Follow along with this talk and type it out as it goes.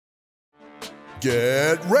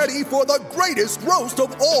Get ready for the greatest roast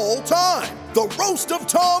of all time, the Roast of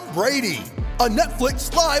Tom Brady, a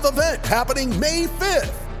Netflix live event happening May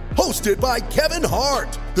 5th. Hosted by Kevin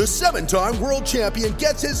Hart, the 7-time world champion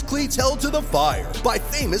gets his cleats held to the fire by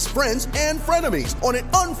famous friends and frenemies on an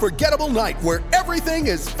unforgettable night where everything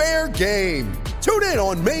is fair game. Tune in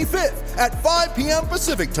on May 5th at 5 p.m.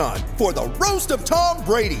 Pacific time for the Roast of Tom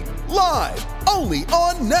Brady, live only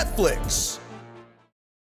on Netflix.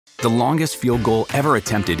 The longest field goal ever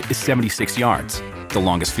attempted is 76 yards. The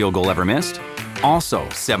longest field goal ever missed? Also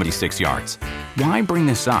 76 yards. Why bring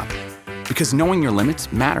this up? Because knowing your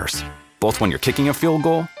limits matters, both when you're kicking a field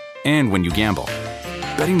goal and when you gamble.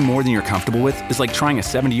 Betting more than you're comfortable with is like trying a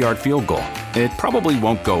 70-yard field goal. It probably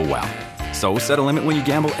won't go well. So set a limit when you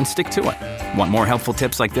gamble and stick to it. Want more helpful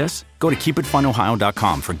tips like this? Go to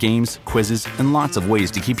keepitfunohio.com for games, quizzes, and lots of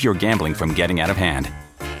ways to keep your gambling from getting out of hand.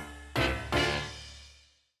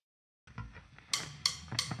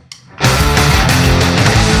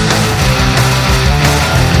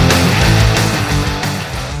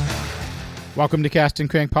 Welcome to Cast and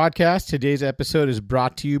Crank Podcast. Today's episode is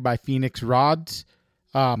brought to you by Phoenix Rods.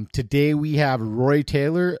 Today we have Rory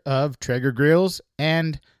Taylor of Traeger Grills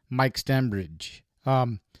and Mike Stembridge.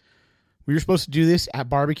 We were supposed to do this at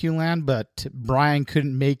Barbecue Land, but Brian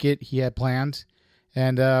couldn't make it. He had plans.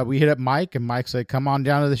 And we hit up Mike, and Mike's like, come on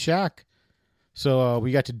down to the shack. So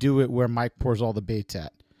we got to do it where Mike pours all the baits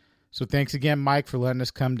at. So thanks again, Mike, for letting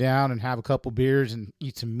us come down and have a couple beers and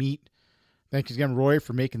eat some meat. Thank you again, Rory,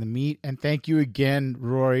 for making the meat. And thank you again,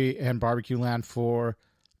 Rory and Barbecue Land, for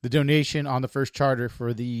the donation on the first charter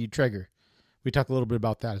for the Traeger. We talked a little bit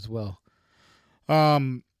about that as well.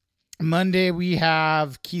 Monday, we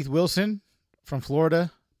have Keith Wilson from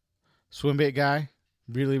Florida, swim bait guy.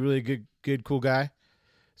 Really, really good, cool guy.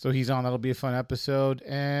 So he's on. That'll be a fun episode.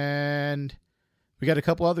 And we got a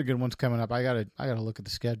couple other good ones coming up. I gotta look at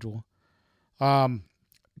the schedule.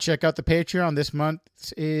 Check out the Patreon. This month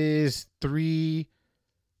is 3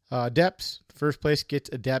 depths. First place gets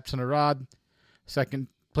a depths and a rod. Second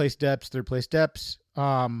place depths. Third place depths.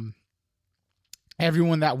 Everyone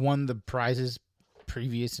that won the prizes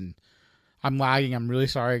previous, and I'm lagging. I'm really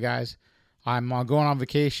sorry, guys. I'm going on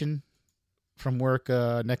vacation from work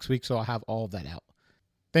next week, so I'll have all of that out.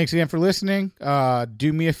 Thanks again for listening.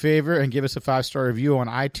 Do me a favor and give us a 5-star review on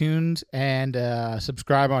iTunes and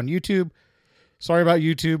subscribe on YouTube. Sorry about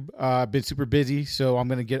YouTube. Been super busy, so I'm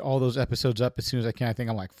going to get all those episodes up as soon as I can. I think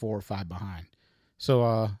I'm like 4 or 5 behind. So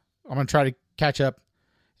I'm going to try to catch up.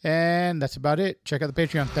 And that's about it. Check out the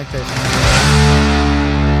Patreon. Thanks, guys.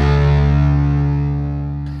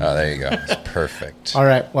 Oh, there you go. It's perfect. All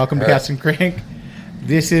right. Welcome to Cast and Crank.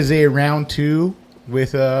 This is a round 2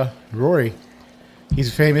 with Rory.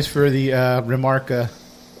 He's famous for the remark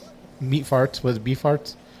meat farts. Was it beef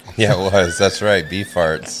farts? Yeah, it was. That's right. Beef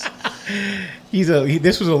farts.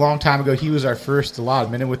 This was a long time ago. He was our first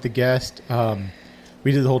minute with the guest.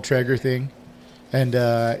 We did the whole Traeger thing, and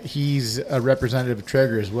he's a representative of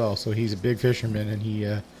Traeger as well. So he's a big fisherman, and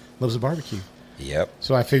he loves a barbecue. Yep.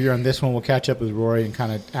 So I figure on this one we'll catch up with Rory and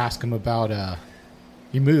kind of ask him about.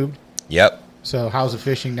 You moved. Yep. So how's the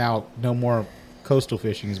fishing now? No more coastal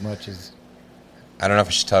fishing as much as. I don't know if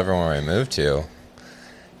I should tell everyone where I moved to.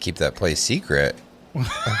 Keep that place secret.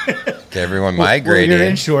 Get everyone migrated. Well, you're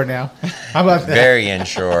inshore now. How about that? Very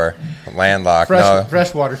inshore, landlocked.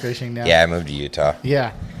 Freshwater fishing now. Yeah, I moved to Utah.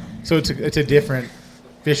 Yeah, so it's a different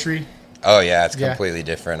fishery. Oh yeah, it's completely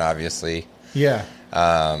different. Obviously. Yeah.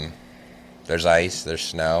 There's ice. There's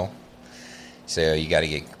snow. So you got to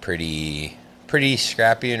get pretty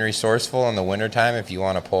scrappy and resourceful in the wintertime if you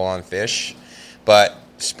want to pull on fish. But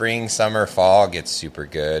spring, summer, fall gets super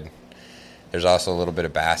good. There's also a little bit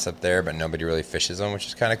of bass up there, but nobody really fishes them, which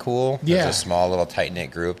is kind of cool. Yeah. There's a small little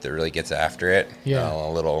tight-knit group that really gets after it. Yeah.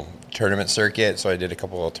 A little tournament circuit. So I did a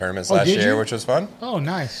couple of tournaments last year, which was fun. Oh,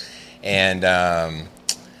 nice. And, and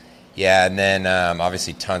then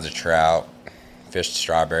obviously tons of trout. Fished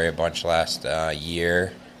strawberry a bunch last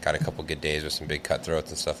year. Got a couple good days with some big cutthroats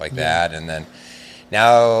and stuff like that. And then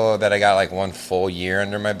now that I got like 1 full year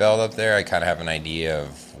under my belt up there, I kind of have an idea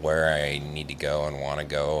of where I need to go and want to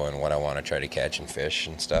go and what I want to try to catch and fish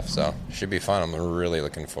and stuff. So it should be fun. I'm really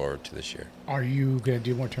looking forward to this year. Are you going to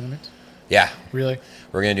do more tournaments? Yeah. Really?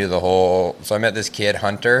 We're going to do the whole... So I met this kid,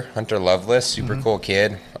 Hunter Lovelace, super cool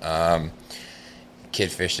kid.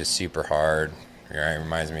 Kid fishes super hard. It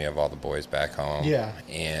reminds me of all the boys back home. Yeah.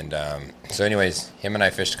 And so anyways, him and I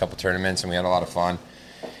fished a couple tournaments, and we had a lot of fun.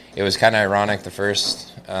 It was kind of ironic. The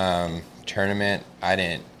first tournament, I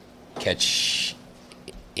didn't catch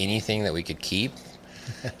anything that we could keep.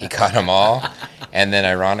 He caught them all. And then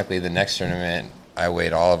ironically, the next tournament, I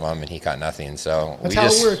weighed all of them, and he caught nothing. So That's how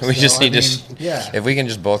it works, we just though. need I to. mean, yeah. If we can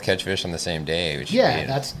just both catch fish on the same day, which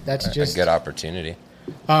that's just a good opportunity. Is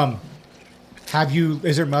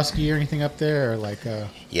there muskie or anything up there, or like?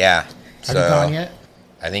 Yeah. Have you gone yet?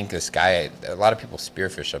 I think this guy. A lot of people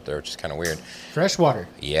spearfish up there, which is kind of weird. Freshwater.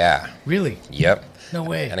 Yeah. Really? Yep. No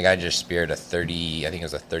way. And a guy just speared a 30. I think it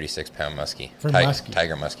was a 36-pound muskie. For muskie.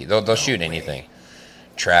 Tiger muskie. They'll shoot anything.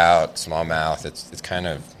 Trout, smallmouth. It's kind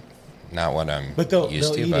of not what I'm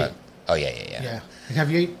used to, eat but it. Oh yeah. Yeah.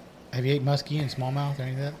 Have you ate muskie and smallmouth or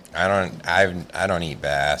anything like that? I don't eat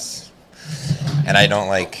bass, and I don't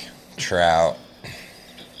like trout.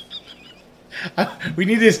 We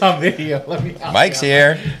need this on video. Let me. Mike's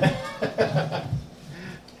here.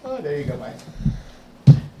 Oh, there you go, Mike.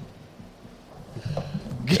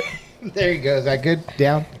 There you go. Is that good?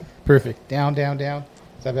 Down. Perfect. Down. Is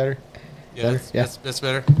that better? Yeah, Better? that's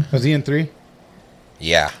better. Was he in 3?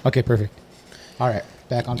 Yeah. Okay, perfect. All right,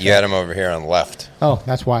 back on track. You had him over here on the left. Oh,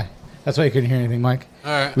 that's why. That's why you couldn't hear anything, Mike.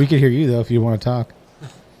 All right. We could hear you, though, if you want to talk.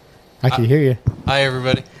 I could hear you. Hi,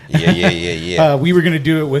 everybody. Yeah. We were going to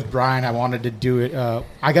do it with Brian. I wanted to do it.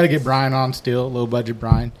 I got to get Brian on still, low-budget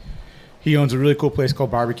Brian. He owns a really cool place called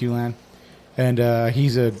Barbecue Land, and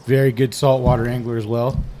he's a very good saltwater angler as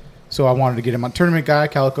well. So I wanted to get him on. Tournament guy,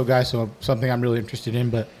 calico guy, so something I'm really interested in.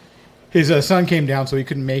 But his son came down, so he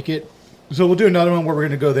couldn't make it. So we'll do another one where we're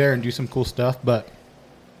going to go there and do some cool stuff. But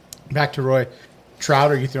back to Roy.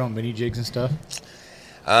 Trout, are you throwing mini jigs and stuff?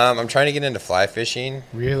 I'm trying to get into fly fishing.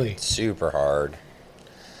 Really? It's super hard.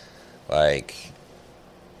 Like,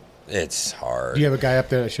 it's hard. Do you have a guy up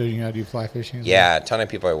there that shows you how to do fly fishing? Yeah, a ton of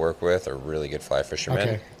people I work with are really good fly fishermen.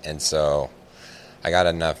 Okay. And so I got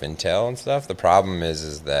enough intel and stuff. The problem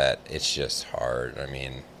is that it's just hard. I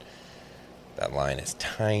mean, that line is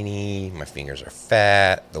tiny. My fingers are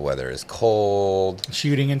fat. The weather is cold.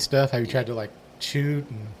 Shooting and stuff? Have you tried to, like, shoot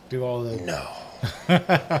and do all the... No.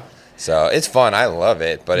 So it's fun. I love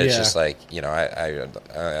it. But it's Yeah. just like,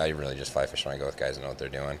 I really just fly fish when I go with guys who know what they're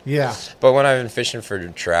doing. Yeah. But when I've been fishing for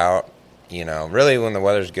trout, really when the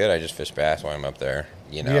weather's good, I just fish bass while I'm up there,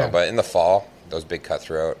 Yeah. But in the fall, those big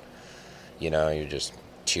cutthroat, you're just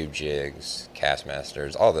tube jigs,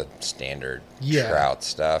 Castmasters, all the standard trout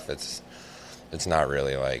stuff. It's not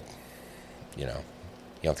really like, you don't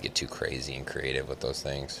have to get too crazy and creative with those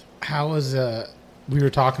things. How was, we were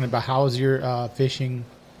talking about how is your fishing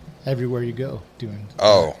everywhere you go doing?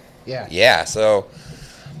 Oh. Yeah. Yeah, so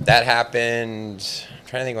that happened. I'm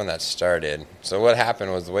trying to think when that started. So what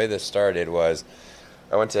happened was the way this started was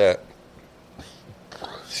I went to,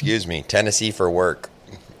 Tennessee for work.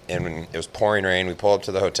 And when it was pouring rain, we pulled up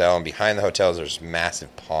to the hotel, and behind the hotel there's this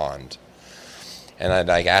massive pond.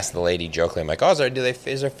 And I asked the lady jokingly, I'm like, "Oh, is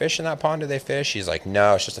there fish in that pond? Do they fish?" She's like,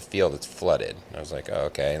 "No, it's just a field. It's flooded." And I was like, "Oh,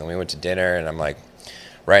 okay." And then we went to dinner, and I'm like,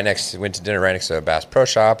 went to dinner right next to a Bass Pro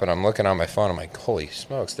Shop, and I'm looking on my phone. I'm like, "Holy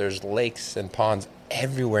smokes! There's lakes and ponds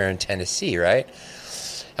everywhere in Tennessee, right?"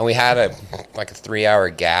 And we had a 3-hour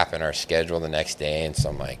gap in our schedule the next day, and so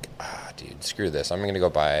I'm like, dude, screw this. I'm gonna go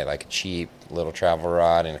buy like a cheap little travel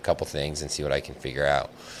rod and a couple things and see what I can figure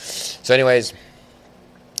out. So, anyways.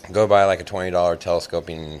 Go buy like a $20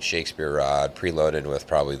 telescoping Shakespeare rod, preloaded with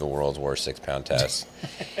probably the world's worst 6-pound test.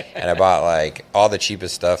 And I bought like all the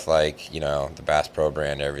cheapest stuff, like, the Bass Pro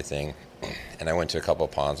brand, everything. And I went to a couple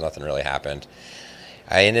of ponds, nothing really happened.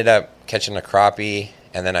 I ended up catching a crappie,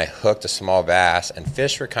 and then I hooked a small bass, and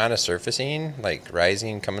fish were kind of surfacing, like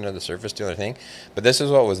rising, coming to the surface, doing their thing. But this is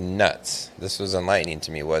what was nuts. This was enlightening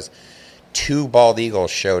to me, was 2 bald eagles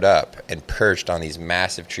showed up and perched on these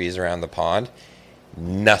massive trees around the pond.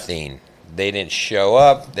 Nothing. They didn't show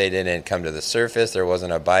up. They didn't come to the surface. There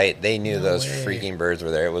wasn't a bite. They knew those freaking birds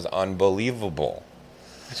were there. It was unbelievable.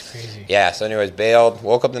 That's crazy. Yeah, so anyways, bailed.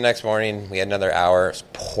 Woke up the next morning. We had another hour. It was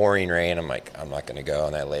pouring rain. I'm like, I'm not going to go.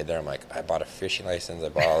 And I laid there. I'm like, I bought a fishing license. I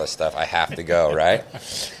bought all this stuff. I have to go, right?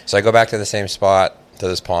 So I go back to the same spot, to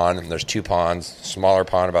this pond. And there's 2 ponds. Smaller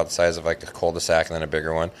pond about the size of like a cul-de-sac, and then a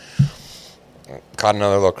bigger one. Caught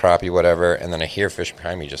another little crappie, whatever. And then I hear fish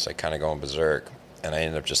behind me just like kind of going berserk. And I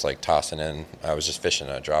ended up just like tossing in. I was just fishing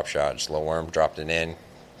a drop shot, just a little worm, dropped it in.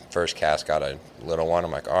 First cast, got a little one.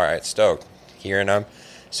 I'm like, all right, stoked. Hearing them,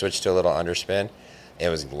 switched to a little underspin. It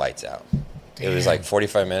was lights out. Damn. It was like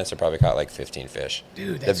 45 minutes. I probably caught like 15 fish.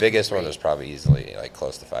 Dude, the biggest one was probably easily like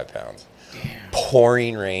close to 5 pounds. Damn.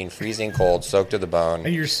 Pouring rain, freezing cold, soaked to the bone.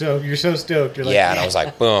 And you're so stoked. You're like, yeah, and I was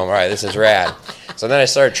like, boom, all right, this is rad. So then I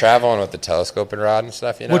started traveling with the telescoping rod and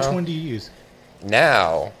stuff. Which one do you use?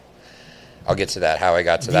 Now, I'll get to that, how I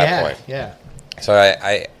got to that point. Yeah. So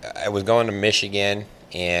I was going to Michigan,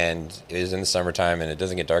 and it was in the summertime, and it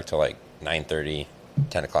doesn't get dark till like 9:30,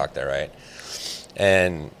 10 o'clock there, right?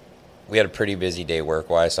 And we had a pretty busy day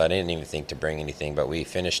work-wise, so I didn't even think to bring anything. But we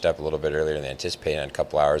finished up a little bit earlier than anticipated, a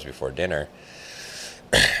couple hours before dinner.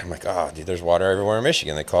 I'm like, oh, dude, there's water everywhere in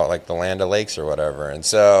Michigan. They call it like the land of lakes or whatever. And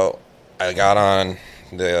so I got on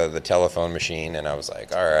the telephone machine, and I was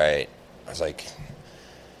like, all right. I was like,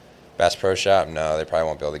 Bass Pro Shop? No, they probably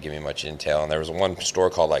won't be able to give me much intel. And there was one store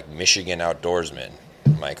called like Michigan Outdoorsman.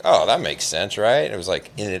 I'm like, oh, that makes sense, right? It was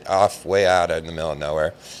like way out in the middle of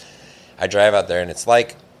nowhere. I drive out there, and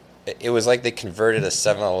it was like they converted a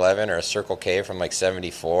 7-Eleven or a Circle K from like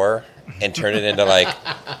 74 and turned it into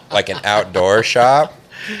like an outdoor shop.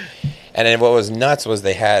 And then what was nuts was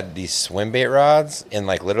they had these swim bait rods in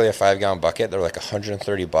like literally a 5-gallon bucket. They were like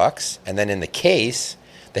 $130. And then in the case,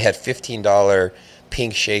 they had $15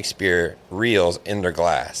 pink Shakespeare reels in their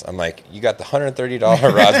glass. I'm like, you got the $130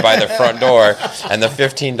 rods by the front door and the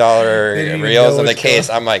 $15 reels in the case.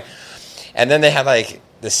 I'm like, and then they had like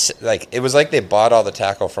this, like, it was like they bought all the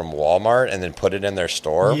tackle from Walmart and then put it in their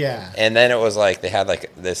store. Yeah. And then it was like they had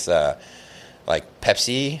like this like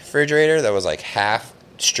Pepsi refrigerator that was like half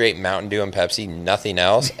straight Mountain Dew and Pepsi, nothing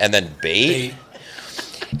else, and then bait.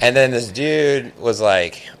 And then this dude was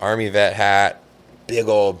like Army vet hat, big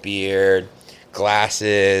old beard,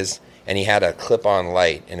 glasses, and he had a clip-on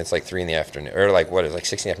light, and it's like 3 in the afternoon, or like what is like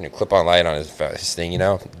 6 in the afternoon, clip-on light on his thing, you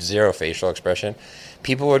know, zero facial expression.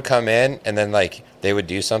 People would come in, and then like they would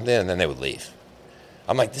do something, and then they would leave.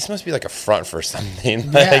 I'm like, this must be like a front for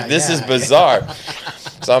something. Like, this is bizarre.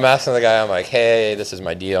 So I'm asking the guy, I'm like, hey, this is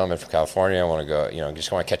my deal. I'm in from California. I want to go, you know,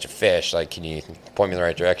 just want to catch a fish. Like, can you point me in the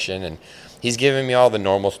right direction? And he's giving me all the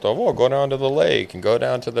normal stuff. Oh, go down to the lake and go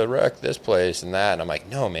down to the wreck, this place and that. And I'm like,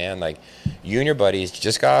 no, man. Like, you and your buddies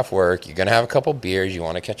just got off work. You're going to have a couple beers. You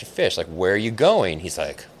want to catch a fish. Like, where are you going? He's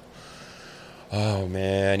like, oh,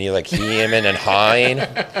 man. You like hemming and hawing.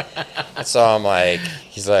 So I'm like,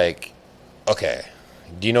 he's like, okay.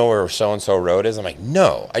 Do you know where so-and-so road is? I'm like,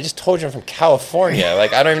 no, I just told you I'm from California.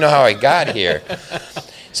 Like, I don't even know how I got here.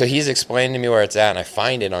 So he's explaining to me where it's at, and I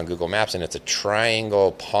find it on Google Maps, and it's a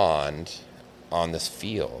triangle pond on this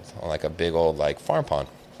field, on like a big old like farm pond.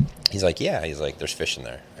 He's like, yeah. He's like, there's fish in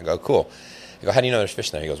there. I go, cool. I go, how do you know there's fish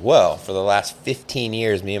in there? He goes, well, for the last 15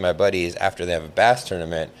 years, me and my buddies, after they have a bass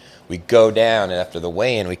tournament, we go down, and after the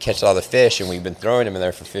weigh-in, we catch all the fish, and we've been throwing them in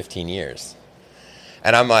there for 15 years.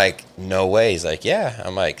 And I'm like, no way. He's like, yeah.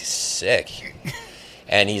 I'm like, sick.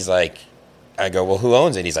 And he's like, I go, well, who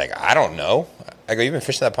owns it? He's like, I don't know. I go, you've been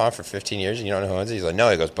fishing that pond for 15 years and you don't know who owns it? He's like, no.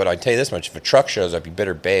 He goes, but I tell you this much, if a truck shows up, you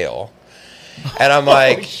better bail. And I'm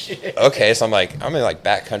like, okay. So I'm like, I'm in like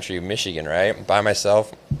backcountry Michigan, right? By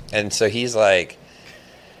myself. And so he's like,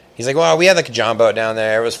 well, we had like a John boat down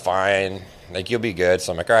there. It was fine. Like, you'll be good.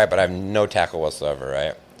 So I'm like, all right, but I have no tackle whatsoever,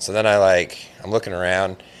 right? So then I'm looking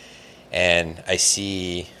around. And I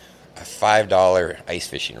see a $5 ice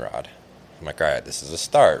fishing rod. I'm like, all right, this is a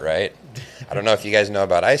start, right? I don't know if you guys know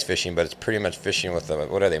about ice fishing, but it's pretty much fishing with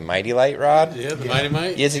what are they, Mighty Light rod? Yeah, the Mighty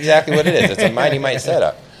Might. It's exactly what it is. It's a Mighty Might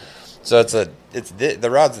setup. So the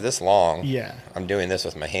rod's this long. Yeah. I'm doing this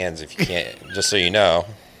with my hands if you can't, just so you know.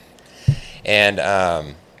 And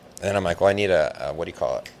then I'm like, well, I need a what do you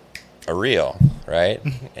call it? A reel, right?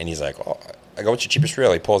 And he's like, oh. I go, what's your cheapest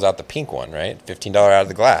reel? He pulls out the pink one, right? $15 out of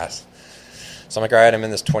the glass. So I'm like, all right, I'm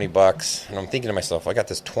in this $20, and I'm thinking to myself, I got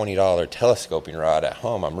this $20 telescoping rod at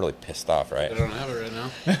home. I'm really pissed off, right? I don't have it right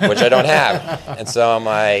now. Which I don't have. And so I'm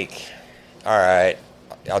like, all right,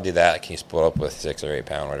 I'll do that. Can you split up with 6 or 8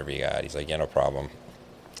 pound, whatever you got? He's like, yeah, no problem.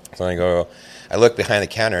 So I look behind the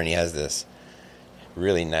counter, and he has this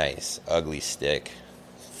really nice, ugly stick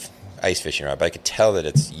ice fishing rod, but I could tell that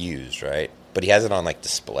it's used, right? But he has it on like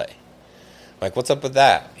display. I'm like, what's up with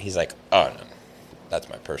that? He's like, oh, no. That's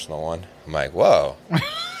my personal one. I'm like, whoa,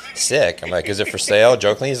 sick. I'm like, is it for sale?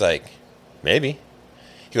 Jokingly, he's like, maybe.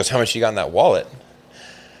 He goes, how much you got in that wallet?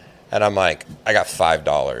 And I'm like, I got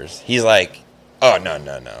 $5. He's like, oh, no.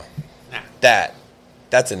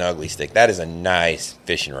 That's an ugly stick. That is a nice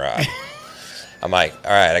fishing rod. I'm like,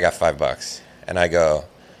 all right, I got $5. And I go,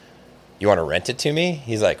 you want to rent it to me?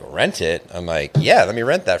 He's like, rent it? I'm like, yeah, let me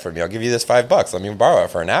rent that from you. I'll give you this $5. Let me borrow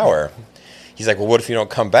it for an hour. He's like, well, what if you don't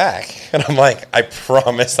come back? And I'm like, I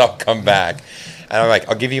promise I'll come back. And I'm like,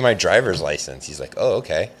 I'll give you my driver's license. He's like, oh,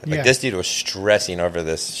 okay. Like, this dude was stressing over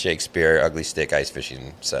this Shakespeare ugly stick ice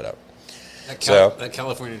fishing setup. That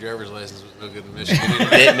California driver's license was no good in Michigan.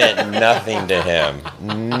 It meant nothing to him.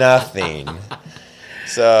 Nothing.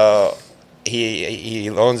 So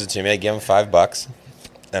he loans it to me. I give him $5.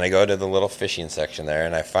 And I go to the little fishing section there,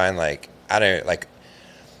 and I find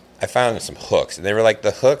I found some hooks, and they were like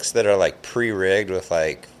the hooks that are like pre-rigged with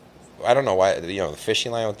like, I don't know why, the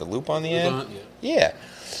fishing line with the loop on the end. Yeah.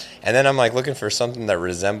 And then I'm like looking for something that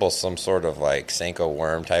resembles some sort of like Senko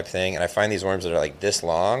worm type thing. And I find these worms that are like this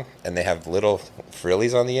long and they have little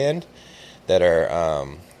frillies on the end that are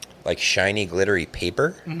like shiny, glittery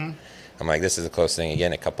paper. Mm-hmm. I'm like, this is the closest thing.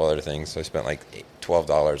 Again, a couple other things. So I spent like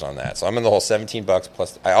 $12 on that. So I'm in the whole $17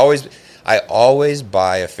 plus. I always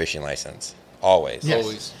buy a fishing license. Always. Yes.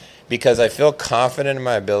 Always. Because I feel confident in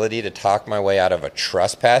my ability to talk my way out of a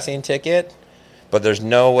trespassing ticket. But there's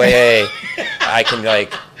no way I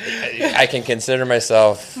can consider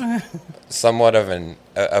myself somewhat of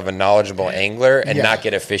a knowledgeable angler and not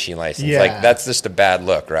get a fishing license. Yeah. Like that's just a bad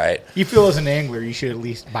look, right? You feel as an angler, you should at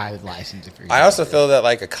least buy the license if you're. I also feel that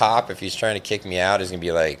like a cop, if he's trying to kick me out, is gonna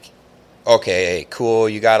be like, okay, cool,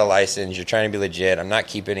 you got a license, you're trying to be legit. I'm not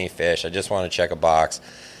keeping any fish. I just want to check a box.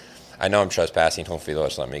 I know I'm trespassing. Hopefully they'll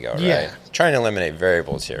just let me go, right? Yeah. Trying to eliminate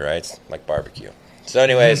variables here, right? It's like barbecue. So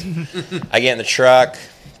anyways, I get in the truck,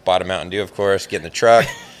 bought a Mountain Dew, of course, get in the truck.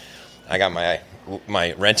 I got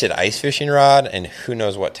my rented ice fishing rod and who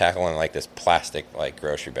knows what tackle in like this plastic like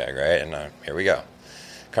grocery bag, right? And here we go.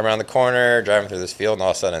 Come around the corner, driving through this field, and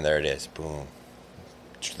all of a sudden there it is. Boom.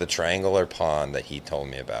 The triangular pond that he told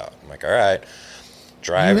me about. I'm like, all right,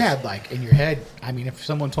 drive. You had like in your head, I mean, if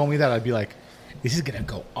someone told me that, I'd be like, this is going to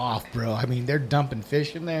go off, bro. I mean, they're dumping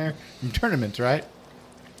fish in there in tournaments, right?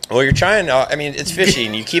 Well, you're trying to, I mean, it's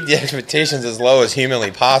fishing. You keep the expectations as low as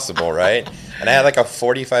humanly possible, right? And I had like a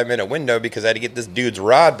 45-minute window because I had to get this dude's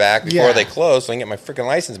rod back before they closed so I can get my freaking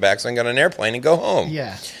license back so I can get on an airplane and go home.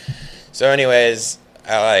 Yeah. So anyways,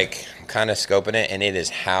 I'm kind of scoping it, and it is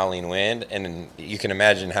howling wind. And you can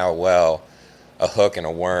imagine how well a hook and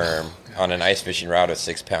a worm on an ice fishing rod with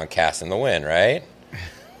 6-pound cast in the wind, right?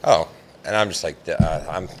 Oh, and I'm just like,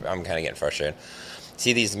 I'm kind of getting frustrated.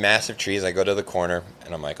 See these massive trees, I go to the corner,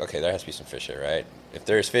 and I'm like, okay, there has to be some fish here, right? If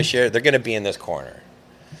there's fish here, they're going to be in this corner.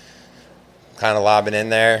 Kind of lobbing in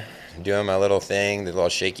there, doing my little thing, the little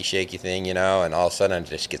shaky thing, and all of a sudden it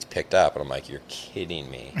just gets picked up, and I'm like, you're kidding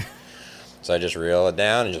me. So I just reel it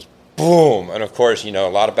down, and just boom. And, of course, a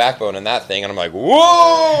lot of backbone in that thing, and I'm like,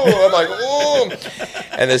 whoa! I'm like, whoa!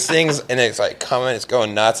 And this thing's, and it's like coming, it's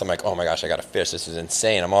going nuts. I'm like, oh, my gosh, I got a fish. This is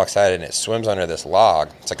insane. I'm all excited, and it swims under this log.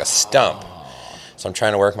 It's like a stump. So I'm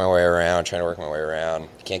trying to work my way around. Can't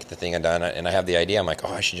get the thing undone. And I have the idea. I'm like,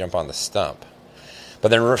 oh, I should jump on the stump. But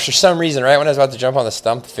then for some reason, right when I was about to jump on the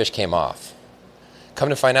stump, the fish came off. Come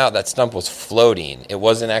to find out, that stump was floating. It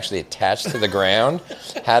wasn't actually attached to the ground.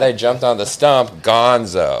 Had I jumped on the stump,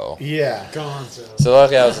 gonzo. Yeah. Gonzo. So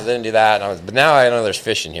luckily I didn't do that. But now I know there's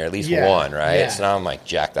fish in here, at least one, right? Yeah. So now I'm like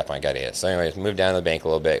jacked up. I got it. So anyways, moved down the bank a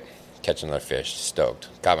little bit, catch another fish.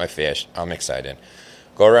 Stoked. Got my fish. I'm excited.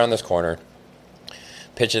 Go around this corner.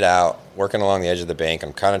 Pitch it out, working along the edge of the bank.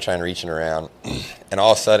 I'm kind of reaching around, and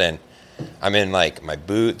all of a sudden, I'm in like my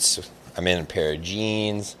boots. I'm in a pair of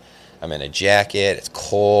jeans. I'm in a jacket. It's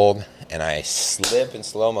cold, and I slip in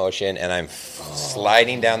slow motion, and I'm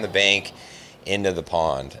sliding down the bank into the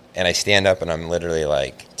pond. And I stand up, and I'm literally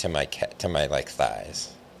like to my like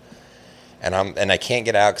thighs, and I can't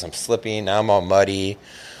get out because I'm slipping. Now I'm all muddy.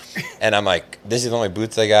 And I'm like, this is the only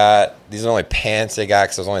boots I got. These are the only pants I got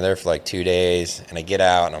because I was only there for like 2 days. And I get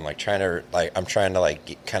out, and I'm like trying to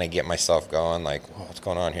kind of get myself going. Like, what's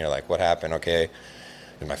going on here? Like, what happened? Okay,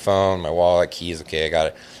 and my phone, my wallet, keys. Okay, I got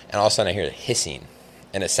it. And all of a sudden, I hear the hissing,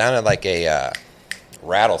 and it sounded like a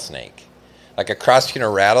rattlesnake, like a cross between a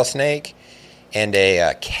rattlesnake and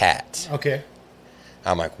a cat. Okay.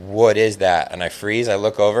 I'm like, what is that? And I freeze. I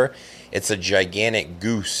look over. It's a gigantic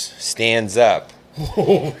goose. Stands up.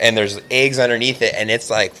 And there's eggs underneath it, and it's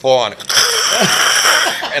like full on.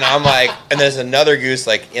 And I'm like, and there's another goose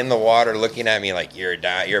like in the water looking at me like, you're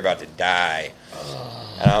about to die.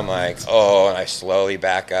 And I'm like, oh, and I slowly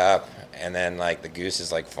back up, and then like the goose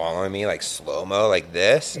is like following me like slow mo like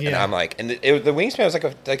this, and I'm like, and the wingspan was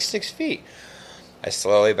like 6 feet. I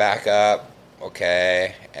slowly back up,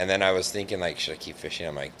 okay, and then I was thinking like, should I keep fishing?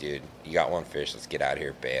 I'm like, dude, you got one fish, let's get out of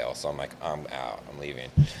here, bail. So I'm like, I'm out, I'm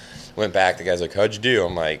leaving. Went back, the guy's like, how'd you do?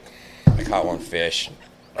 I'm like, I caught one fish.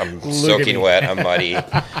 I'm soaking wet, I'm muddy.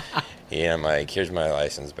 Yeah, I'm like, here's my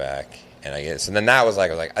license back. And I guess, and then that was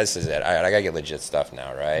like, I was like, this is it. I gotta get legit stuff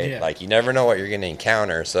now, right? Yeah. Like, you never know what you're gonna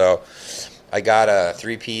encounter. So I got a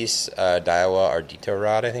 3-piece Daiwa Ardito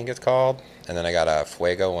rod, I think it's called. And then I got a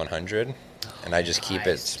Fuego 100. And I just keep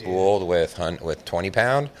it spooled with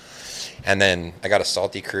 20-pound. And then I got a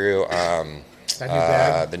Salty Crew,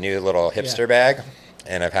 the new little hipster bag.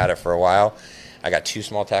 And I've had it for a while. I got 2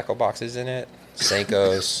 small tackle boxes in it.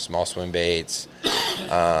 Senkos, small swim baits.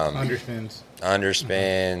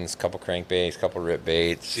 Underspins, couple crankbaits, couple rip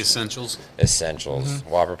baits. Essentials.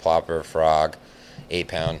 Whopper, plopper, frog,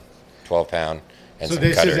 8-pound, 12-pound. and so some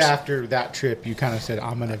this cutters. is after that trip. You kind of said,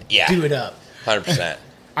 "I'm gonna Yeah. do it up." 100%.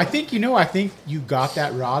 I think you got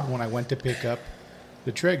that rod when I went to pick up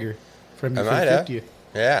the Traeger from you I for might the have. 50th.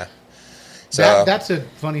 Yeah. So That's a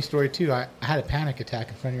funny story too. I had a panic attack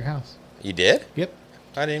in front of your house. you did? Yep.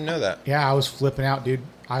 I didn't even know that. Yeah, I was flipping out, dude.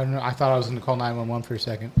 I don't know. I thought I was going to call 911 for a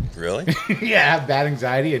second. Really? Yeah, I have bad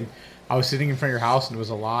anxiety, and I was sitting in front of your house, and it was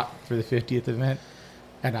a lot for the 50th event,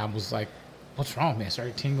 and I was like, "What's wrong, man?" I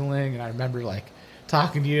started tingling, and I remember like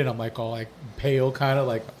talking to you, and I'm like all like pale, kind of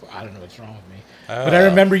like I don't know what's wrong with me. But I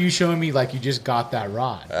remember you showing me like you just got that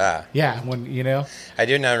rod. Yeah, when you know. I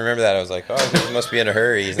do now remember that. I was like, oh, he must be in a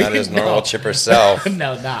hurry. He's not his normal chipper self.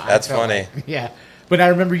 No, not. That's funny. Like, yeah. But I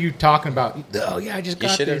remember you talking about, oh, yeah, I just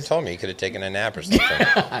got You should have this. told me. You could have taken a nap or something.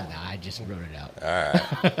 Nah, I just wrote it out.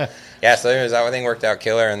 All right. Yeah, so anyways, that thing worked out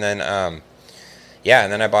killer. And then, and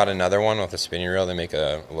then I bought another one with a spinning reel. They make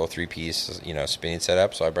a little 3-piece, spinning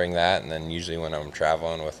setup. So I bring that. And then usually when I'm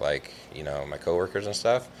traveling with, my coworkers and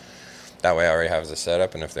stuff, that way I already have the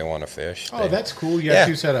setup. And if they want to fish. Oh, that's cool. You have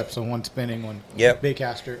 2 setups, so one spinning, one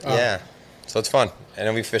baitcaster. Oh. Yeah. So it's fun. And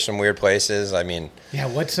then we fish some weird places. I mean. Yeah,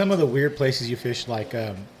 what's some of the weird places you fish, like,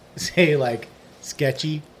 say, like,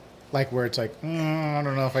 sketchy? Like, where it's like, I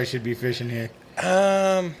don't know if I should be fishing here.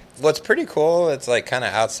 What's pretty cool, it's, like, kind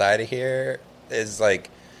of outside of here, is, like,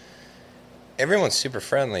 everyone's super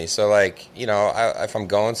friendly. So, like, if I'm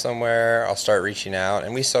going somewhere, I'll start reaching out.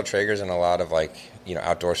 And we sell Traegers in a lot of, like,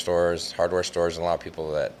 outdoor stores, hardware stores, and a lot of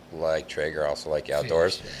people that like Traeger also like the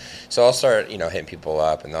outdoors. Fish, yeah. So I'll start, hitting people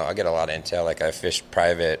up, and I'll get a lot of intel. Like, I've fished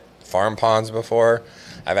private farm ponds before.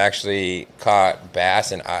 I've actually caught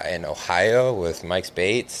bass in Ohio with Mike's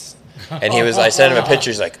Baits. And I sent him a picture.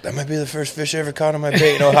 He's like, that might be the first fish I ever caught on my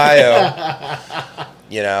bait in Ohio.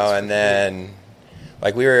 And then,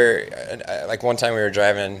 like, one time we were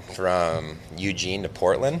driving from Eugene to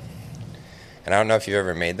Portland. And I don't know if you've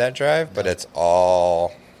ever made that drive, but it's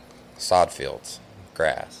all sod fields,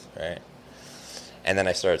 grass, right? And then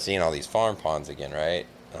I started seeing all these farm ponds again, right?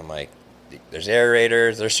 I'm like, there's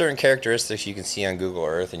aerators. There's certain characteristics you can see on Google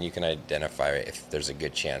Earth, and you can identify if there's a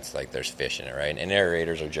good chance, like, there's fish in it, right? And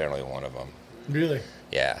aerators are generally one of them. Really?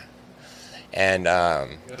 Yeah. And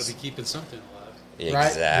you got to be keeping something alive.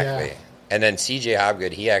 Exactly. Right? Yeah. And then CJ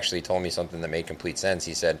Hobgood, he actually told me something that made complete sense.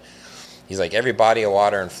 He's like, every body of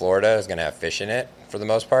water in Florida is going to have fish in it for the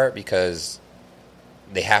most part because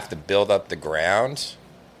they have to build up the ground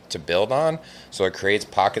to build on. So it creates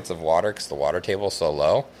pockets of water because the water table is so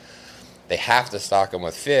low. They have to stock them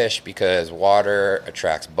with fish because water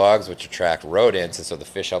attracts bugs, which attract rodents. And so the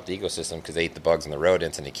fish help the ecosystem because they eat the bugs and the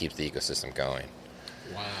rodents, and it keeps the ecosystem going.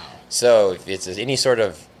 Wow. So if it's any sort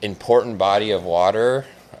of important body of water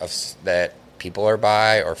that people are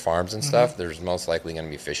by or farms and stuff, there's most likely going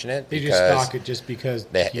to be fish in it. They just stock it just because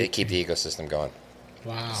they keep the ecosystem going.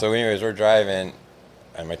 Wow. So anyways, we're driving.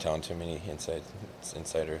 Am I telling too many insider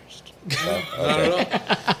stuff? Okay. Not at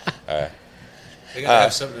all. All right. They got to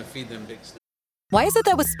have something to feed them big snakes. Why is it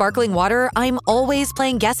that with sparkling water, I'm always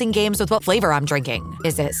playing guessing games with what flavor I'm drinking?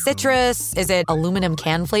 Is it citrus? Is it aluminum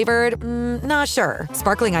can flavored? Not sure.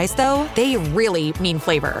 Sparkling Ice, though, they really mean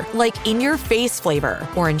flavor. Like in-your-face flavor.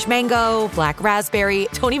 Orange mango, black raspberry.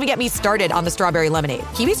 Don't even get me started on the strawberry lemonade.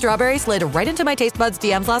 Kiwi Strawberry slid right into my taste buds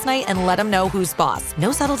DMs last night and let them know who's boss.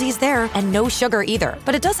 No subtleties there, and no sugar either.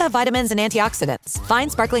 But it does have vitamins and antioxidants.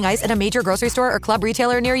 Find Sparkling Ice at a major grocery store or club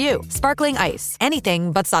retailer near you. Sparkling Ice.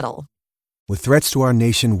 Anything but subtle. With threats to our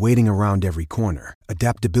nation waiting around every corner,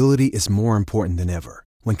 adaptability is more important than ever.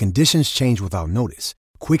 When conditions change without notice,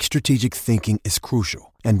 quick strategic thinking is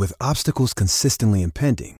crucial. And with obstacles consistently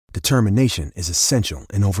impending, determination is essential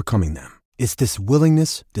in overcoming them. It's this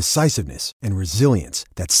willingness, decisiveness, and resilience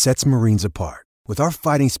that sets Marines apart. With our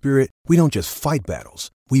fighting spirit, we don't just fight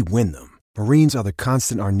battles, we win them. Marines are the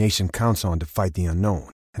constant our nation counts on to fight the unknown.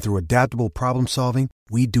 And through adaptable problem solving,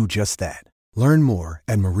 we do just that. Learn more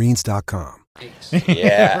at marines.com.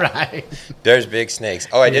 Yeah. Right. There's big snakes.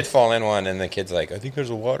 Oh, I did fall in one, and the kid's like, I think there's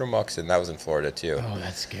a water moccasin. That was in Florida, too. Oh,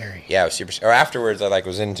 that's scary. Yeah, it was super. Or afterwards, I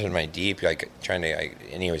was into my deep,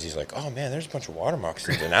 anyways, he's like, oh, man, there's a bunch of water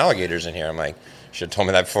moccasins and alligators in here. I'm like, should have told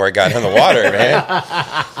me that before I got in the water, man.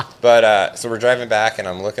 But, so we're driving back, and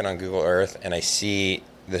I'm looking on Google Earth, and I see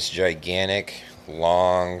this gigantic,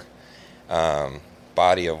 long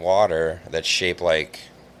body of water that's shaped like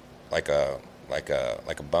a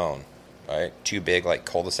bone, right? 2 big like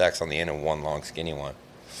cul-de-sacs on the end and 1 long skinny one.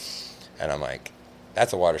 And I'm like,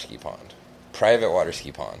 that's a water ski pond, private water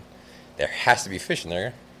ski pond. There has to be fish in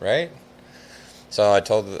there, right? So I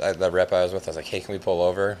told the rep I was with, I was like, hey, can we pull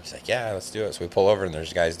over? He's like, yeah, let's do it. So we pull over, and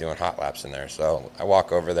there's guys doing hot laps in there. So I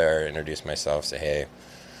walk over there, introduce myself, say, hey,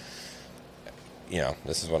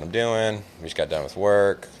 this is what I'm doing. We just got done with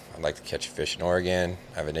work. I'd like to catch a fish in Oregon.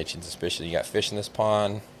 I have an itching suspicion you got fish in this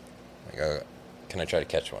pond. I go, can I try to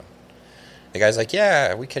catch one? The guy's like,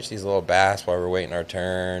 yeah, we catch these little bass while we're waiting our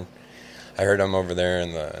turn. I heard him over there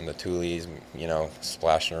in the Tules,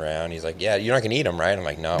 splashing around. He's like, yeah, you're not going to eat them, right? I'm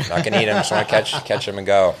like, no, I'm not going to eat them. Just want to catch them and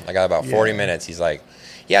go. I got about 40 minutes. He's like,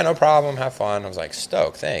 yeah, no problem. Have fun. I was like,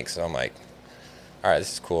 stoked, thanks. So I'm like, all right,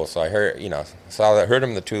 this is cool. So I heard, I heard him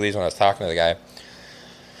in the Tules when I was talking to the guy.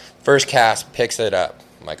 First cast, picks it up.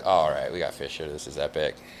 I'm like, oh, all right, we got fish here. This is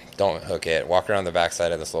epic. Don't hook it. Walk around the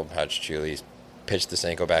backside of this little patch of Tules, pitch the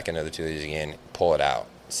Senko back into the Tules again, pull it out.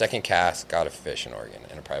 Second cast, got a fish in Oregon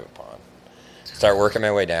in a private pond. Start working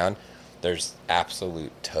my way down. There's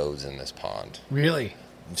absolute toads in this pond. Really?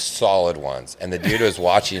 Solid ones. And the dude was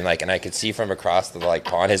watching, and I could see from across the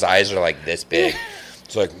pond, his eyes are this big.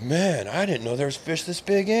 It's like, man, I didn't know there was fish this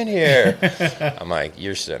big in here. I'm like,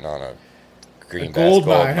 you're sitting on a green bass gold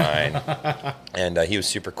mine. And he was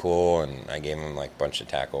super cool, and I gave him a bunch of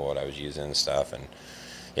tackle, what I was using and stuff. And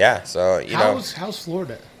yeah, so how's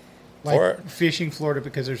Florida? Fishing Florida,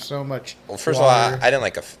 because there's so much. Well, first of all, I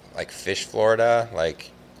didn't fish Florida.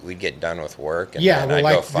 We'd get done with work, and then I'd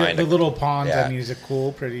go find the little ponds. Yeah. I mean, is it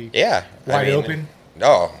cool? Pretty wide open.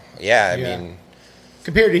 Oh yeah, I mean,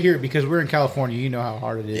 compared to here, because we're in California, you know how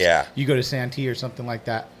hard it is. Yeah, you go to Santee or something like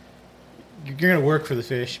that, you're gonna work for the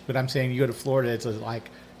fish. But I'm saying you go to Florida, it's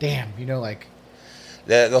damn,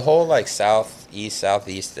 the whole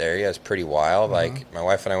southeast area is pretty wild. Mm-hmm. My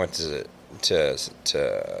wife and I went to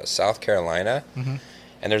South Carolina, mm-hmm.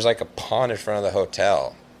 and there's a pond in front of the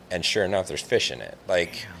hotel, and sure enough, there's fish in it.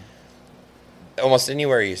 Almost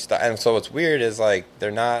anywhere you stop. And so what's weird is they're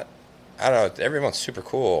not, I don't know, everyone's super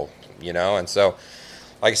cool, and so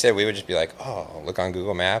like I said, we would just be oh, look on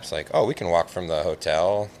Google Maps, oh, we can walk from the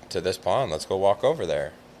hotel to this pond, let's go walk over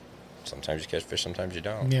there. Sometimes you catch fish, sometimes you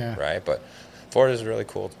don't. Yeah. Right? But Florida's really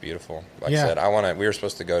cool, it's beautiful. I said, we were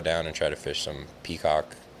supposed to go down and try to fish some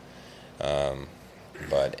peacock.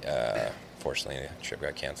 But fortunately, the trip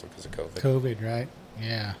got canceled because of COVID. COVID, right?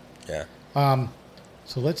 Yeah. Yeah.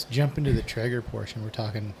 So let's jump into the Traeger portion. We're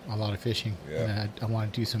talking a lot of fishing. Yeah. And I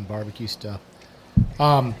want to do some barbecue stuff.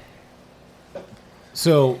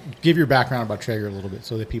 So give your background about Traeger a little bit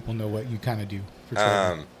so that people know what you kind of do for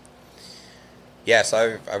Traeger.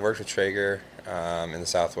 So I've worked with Traeger in the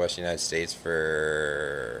Southwest United States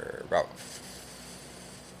for about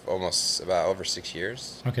over 6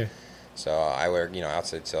 years. Okay. So I work,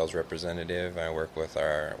 outside sales representative. I work with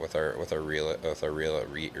our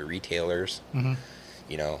retailers, mm-hmm.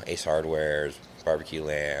 Ace Hardwares, Barbecue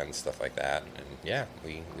Land, stuff like that. And yeah,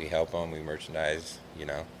 we help them. We merchandise,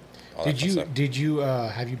 all that stuff. Did you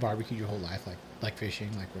have you barbecued your whole life, like fishing,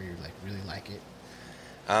 where you really like it?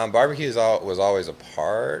 Barbecue was always a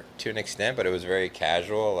part to an extent, but it was very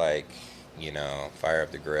casual. Fire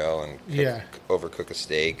up the grill and overcook a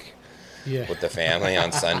steak. Yeah. With the family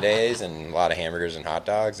on Sundays, and a lot of hamburgers and hot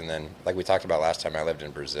dogs. And then, like we talked about last time, I lived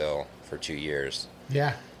in Brazil for 2 years.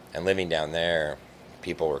 Yeah. And living down there,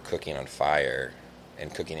 people were cooking on fire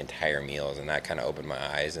and cooking entire meals, and that kind of opened my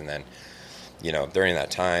eyes. And then, during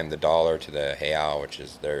that time, the dollar to the real, which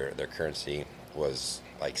is their currency, was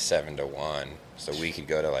 7 to 1. So we could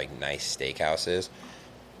go to nice steakhouses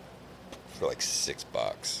for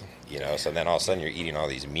 $6, So then all of a sudden you're eating all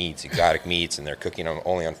these meats, exotic meats, and they're cooking them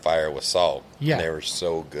only on fire with salt. Yeah, and they were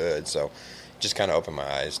so good. So it just kind of opened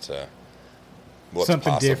my eyes to what's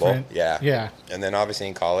something possible. Different. Yeah. And then obviously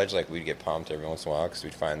in college, we'd get pumped every once in a while because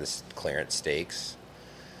we'd find this clearance steaks,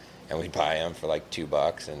 and we'd buy them for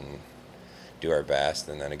 $2 and do our best.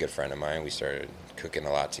 And then a good friend of mine, we started cooking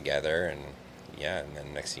a lot together, and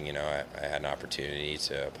then next thing you know, I had an opportunity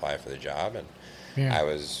to apply for the job, and I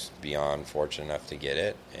was beyond fortunate enough to get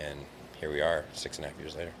it, and here we are 6.5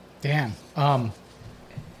 years later. Damn.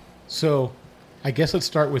 So I guess let's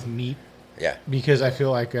start with meat. Yeah. Because I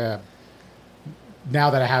feel like now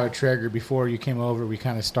that I have a Traeger, before you came over, we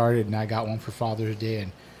kind of started, and I got one for Father's Day,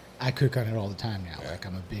 and I cook on it all the time now. Yeah.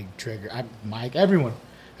 I'm a big Traeger. Mike, everyone.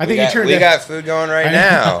 We got food going right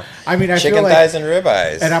now. I mean, I chicken feel thighs and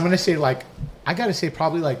ribeyes. And I'm going to say, I got to say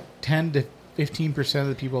probably 10 to 15% of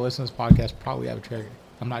the people listening to this podcast probably have a Traeger.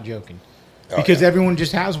 I'm not joking. Because everyone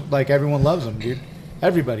just has, everyone loves them, dude.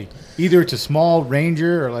 Everybody. Either it's a small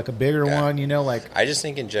Ranger or a bigger one, I just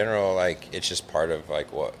think in general, it's just part of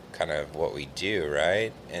what we do,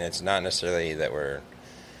 right? And it's not necessarily that we're,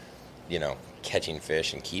 catching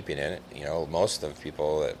fish and keeping it. Most of the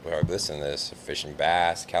people that are listening to this are fishing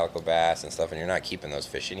bass, calico bass and stuff, and you're not keeping those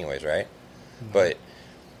fish anyways, right? Mm-hmm. But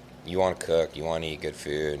you want to cook, you want to eat good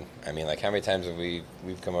food. I mean, like, how many times have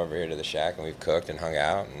we've come over here to the shack and we've cooked and hung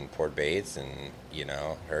out and poured baits and, you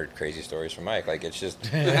know, heard crazy stories from Mike. Like, it's just,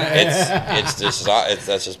 that's just,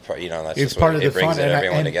 you know, that's it's just part what of the it brings fun.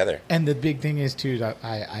 everyone together. And the big thing is too, that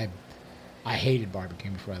I hated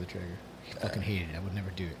barbecue before I had the Traeger. I fucking hated it. I would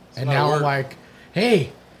never do it. And now I'm like,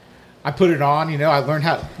 hey, I put it on, you know, I learned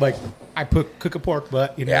how, like, I cook a pork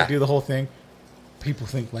butt, you know, Yeah. do the whole thing. People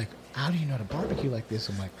think, like, how do you know how to barbecue like this?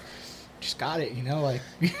 I'm like, just got it, you know, like,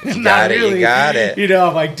 You got it. You know,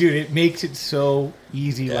 I'm like, dude, it makes it so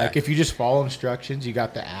easy. Yeah. Like, if you just follow instructions, you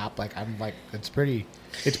got the app. Like, I'm like, it's pretty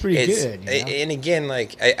good. You know? And again,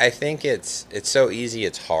 like, I think it's so easy,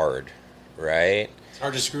 it's hard, right? It's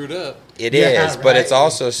hard to screw it up. It Yeah, is, but right. it's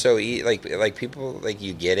also so easy. Like people, like,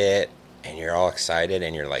 you get it, and you're all excited,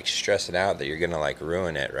 and you're like stressing out that you're gonna like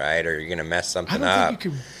ruin it, right? Or you're gonna mess I something don't up. think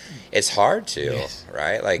you could. It's hard to, Yes.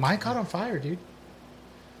 right? Like, Mine caught on fire, dude.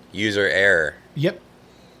 user error. Yep,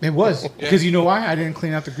 it was because you know why? I didn't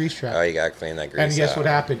clean out the grease trap. Oh, you gotta clean that grease and guess out. what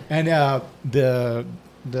happened? And the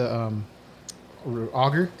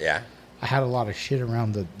auger, Yeah. I had a lot of shit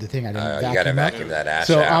around the thing. I didn't vacuum You gotta up. vacuum that ass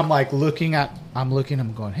So out. I'm like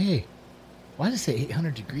I'm going, hey, why does it say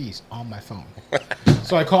 800 degrees on my phone?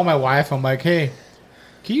 So I call my wife. I'm like, hey,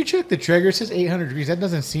 can you check the trigger? It says 800 degrees. That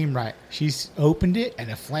doesn't seem right. She's opened it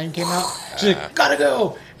and a flame came out. She's like, gotta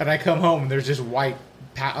go. And I come home and there's just white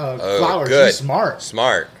flour. Good. She's smart.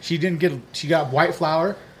 Smart. She got white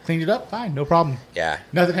flour, cleaned it up, fine, no problem. Yeah.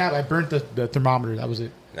 Nothing happened. I burnt the thermometer. That was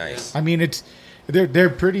it. Nice. I mean,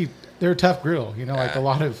 they're a tough grill. You know, like a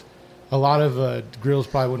lot of grills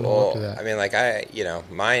probably wouldn't hold up to that. I mean, like,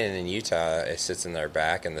 mine in Utah, it sits in their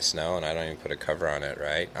back in the snow, and I don't even put a cover on it,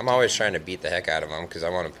 right? I'm always trying to beat the heck out of them because I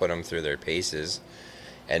want to put them through their paces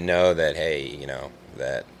and know that, hey,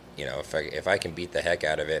 if I can beat the heck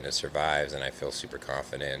out of it and it survives, and I feel super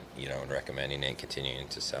confident, you know, in recommending it and continuing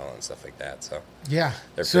to sell and stuff like that. So Yeah.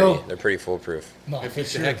 they're pretty foolproof. No, I for beat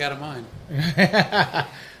sure. the heck out of mine.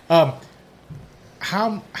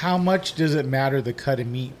 How much does it matter the cut of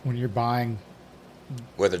meat when you're buying?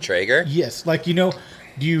 With a Traeger? Yes, like, you know,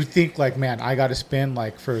 do you think like, man, I got to spend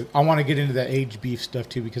like I want to get into that aged beef stuff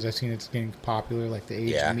too because I've seen it's getting popular, like the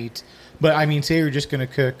aged meats. But I mean, say you're just gonna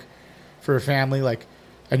cook for a family, like,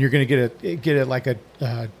 and you're gonna get it like a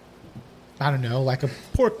I don't know, like a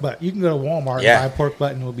pork butt. You can go to Walmart and buy a pork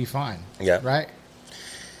butt and it'll be fine. Yeah. Right.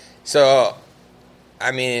 So,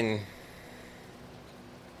 I mean,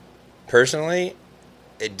 personally,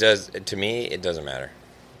 it doesn't matter.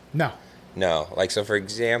 No. No. Like, so for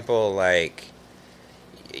example, like,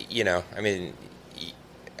 you know, I mean,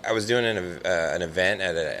 I was doing an event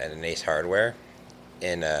at an Ace Hardware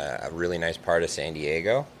in a really nice part of San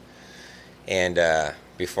Diego. And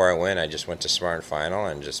before I went, I just went to Smart and Final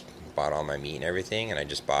and just bought all my meat and everything. And I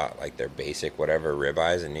just bought, like, their basic whatever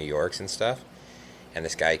ribeyes and New Yorks and stuff. And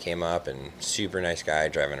this guy came up, and super nice guy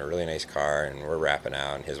driving a really nice car, and we're wrapping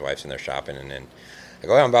out, and his wife's in there shopping, and then I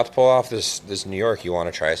go, I'm about to pull off this New York. You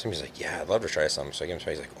want to try some? He's like, yeah, I'd love to try some. So I give him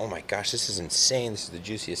some. He's like, oh my gosh, this is insane. This is the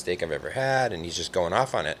juiciest steak I've ever had, and he's just going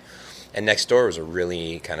off on it. And next door was a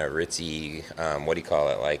really kind of ritzy, what do you call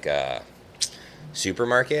it, like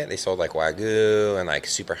supermarket. They sold like Wagyu and like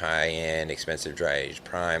super high-end, expensive dry-aged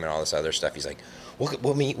prime and all this other stuff. He's like,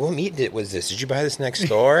 what meat was this? Did you buy this next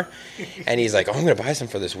door? And he's like, oh, I'm going to buy some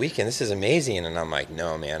for this weekend. This is amazing. And I'm like,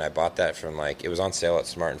 no, man, I bought that from like, it was on sale at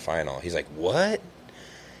Smart and Final. He's like, what?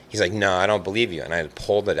 He's like, no, I don't believe you. And I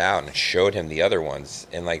pulled it out and showed him the other ones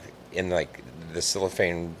in the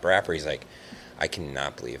cellophane wrapper. He's like, I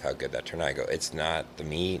cannot believe how good that turned out. I go, it's not the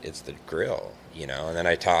meat, it's the grill, you know. And then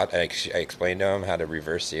I explained to him how to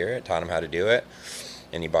reverse sear it, taught him how to do it.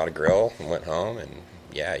 And he bought a grill and went home. And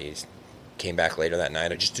yeah, he's came back later that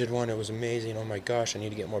night. I just did one. It was amazing. Oh my gosh, I need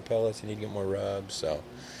to get more pellets. I need to get more rubs. So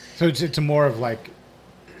it's more of like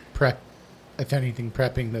prep, if anything,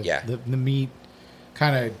 prepping the meat.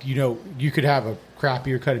 Kind of, you know, you could have a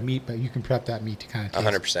crappier cut of meat, but you can prep that meat to kind of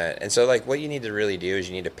taste 100%. And so, like, what you need to really do is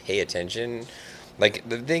you need to pay attention. Like,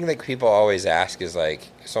 the thing that people always ask is, like,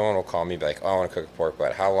 someone will call me, be like, oh, I want to cook a pork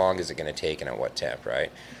butt. How long is it going to take and at what temp,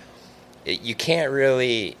 right? You can't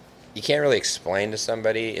really explain to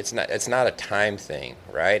somebody. It's not a time thing,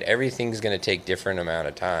 right? Everything's going to take different amount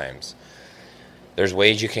of times. There's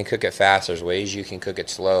ways you can cook it fast. There's ways you can cook it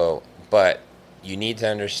slow. But you need to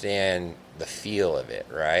understand the feel of it,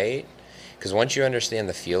 right? Because once you understand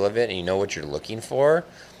the feel of it and you know what you're looking for,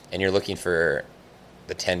 and you're looking for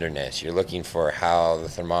the tenderness, you're looking for how the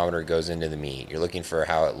thermometer goes into the meat, you're looking for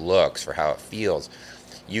how it looks, for how it feels,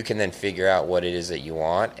 you can then figure out what it is that you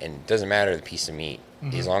want, and it doesn't matter the piece of meat.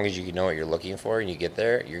 Mm-hmm. As long as you know what you're looking for and you get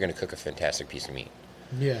there, you're going to cook a fantastic piece of meat.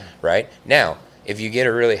 Yeah. Right? Now, if you get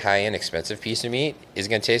a really high-end, expensive piece of meat, is it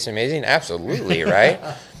going to taste amazing? Absolutely, right?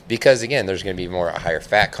 Because, again, there's going to be higher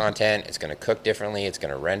fat content. It's going to cook differently. It's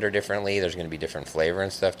going to render differently. There's going to be different flavor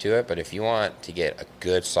and stuff to it. But if you want to get a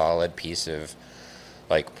good, solid piece of,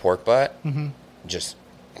 like, pork butt, just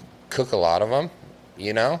cook a lot of them,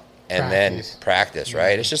 and then practice,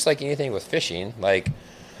 right? It's just like anything with fishing. Like,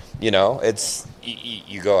 it's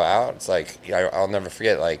you go out. It's like, I'll never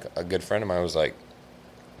forget, like, a good friend of mine was like,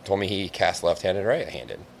 told me he cast left-handed,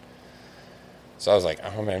 right-handed. So I was like,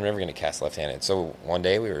 oh, man, I'm never going to cast left-handed. So one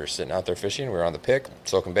day we were sitting out there fishing. We were on the pick,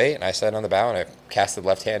 soaking bait, and I sat on the bow, and I casted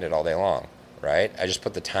left-handed all day long, right? I just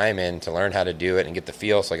put the time in to learn how to do it and get the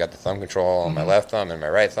feel, so I got the thumb control on my left thumb and my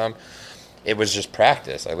right thumb. It was just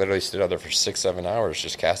practice. I literally stood out there for 6-7 hours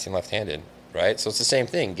just casting left-handed, right? So it's the same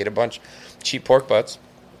thing. Get a bunch cheap pork butts,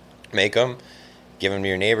 make them, give them to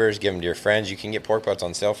your neighbors, give them to your friends. You can get pork butts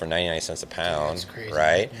on sale for 99 cents a pound, that's crazy.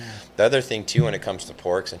 Right? Yeah. The other thing, too, when it comes to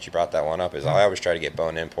pork, since you brought that one up, is I always try to get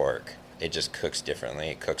bone-in pork. It just cooks differently.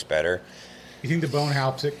 It cooks better. You think the bone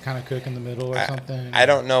helps it kind of cook in the middle or something? I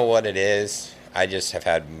don't know what it is. I just have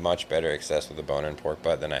had much better success with a bone-in pork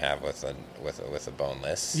butt than I have with a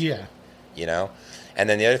boneless. Yeah. And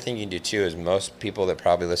then the other thing you can do, too, is most people that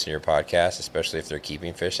probably listen to your podcast, especially if they're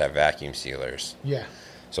keeping fish, have vacuum sealers. Yeah.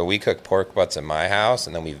 So we cook pork butts at my house,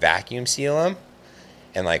 and then we vacuum seal them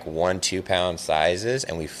in like 1-2 pound sizes,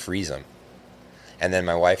 and we freeze them. And then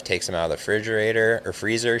my wife takes them out of the refrigerator or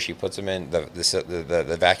freezer. She puts them in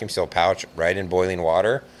the vacuum seal pouch right in boiling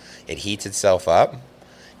water. It heats itself up.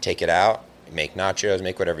 Take it out. Make nachos.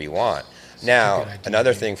 Make whatever you want. Now,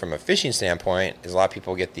 another thing from a fishing standpoint is a lot of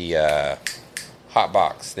people get the hot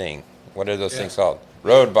box thing. What are those things called?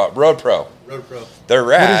 Road Pro. Road Pro. They're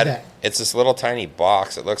rad. What is that? It's this little tiny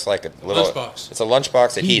box. It looks like a little lunchbox. It's a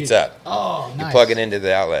lunchbox that heats up. Oh, nice. You plug it into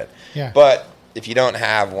the outlet. Yeah. But if you don't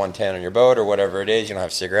have 110 on your boat or whatever it is, you don't have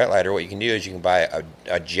a cigarette lighter, what you can do is you can buy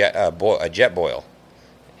a jet boil.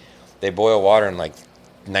 They boil water in like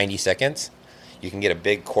 90 seconds. You can get a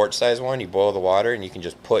big quart size one. You boil the water, and you can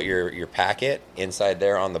just put your packet inside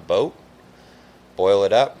there on the boat, boil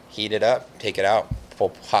it up, heat it up, take it out,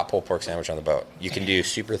 hot pulled pork sandwich on the boat. You can do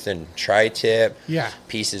super thin tri-tip,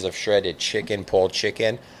 pieces of shredded chicken, pulled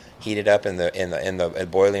chicken, heat it up in the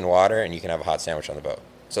boiling water, and you can have a hot sandwich on the boat.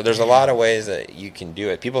 So there's a lot of ways that you can do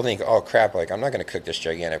it. People think, oh crap, like I'm not going to cook this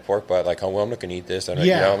gigantic pork butt. Like, oh well, I'm not going to eat this.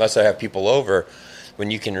 Unless I have people over. When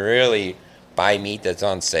you can really buy meat that's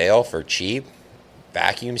on sale for cheap,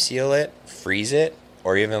 vacuum seal it, freeze it,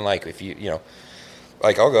 or even like if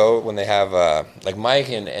like I'll go when they have like Mike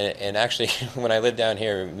and actually when I lived down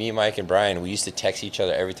here, me, Mike, and Brian, we used to text each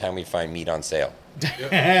other every time we'd find meat on sale.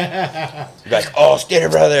 Like, oh, Stater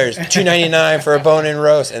Brothers, $2.99 for a bone-in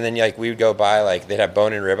roast, and then like we would go buy like they'd have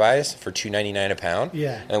bone-in ribeyes for $2.99 a pound.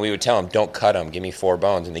 Yeah, and we would tell them, don't cut them, give me 4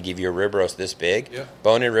 bones, and they give you a rib roast this big.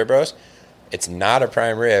 Bone-in rib roast. It's not a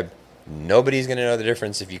prime rib. Nobody's gonna know the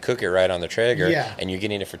difference if you cook it right on the Traeger. And you're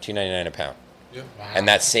getting it for $2.99 a pound. Wow. And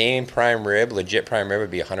that same prime rib, legit prime rib, would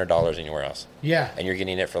be $100 anywhere else. And you're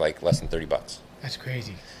getting it for like less than $30. That's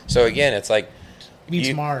crazy. So again, it's like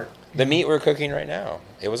Meat smart. The meat we're cooking right now,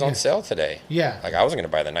 it was on sale today. Like I wasn't gonna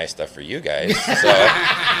buy the nice stuff for you guys. So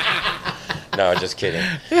no, just kidding.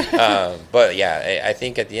 But yeah, I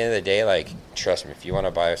think at the end of the day, like trust me, if you want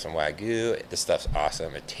to buy some Wagyu, this stuff's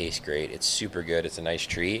awesome. It tastes great. It's super good. It's a nice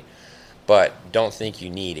treat. But don't think you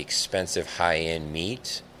need expensive high-end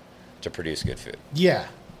meat to produce good food.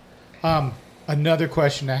 Another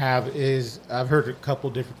question I have is, I've heard a couple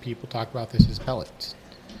different people talk about this, is pellets.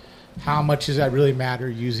 How much does that really matter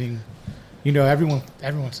using, everyone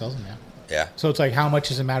sells them now. So it's like, how much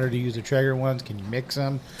does it matter to use the Traeger ones? Can you mix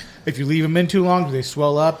them? If you leave them in too long, do they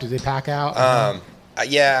swell up? Do they pack out?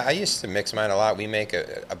 I used to mix mine a lot. We make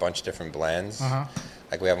a bunch of different blends.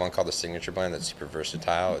 Like we have one called the Signature Blend that's super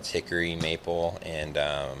versatile. It's hickory, maple, and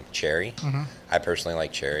cherry. I personally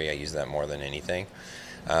like cherry. I use that more than anything.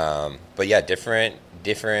 But yeah, different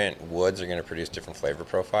woods are going to produce different flavor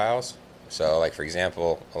profiles. So like, for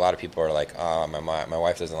example, a lot of people are like, oh, my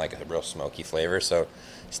wife doesn't like a real smoky flavor, so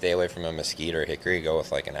stay away from a mesquite or a hickory. Go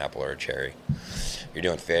with like an apple or a cherry. If you're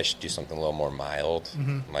doing fish, do something a little more mild,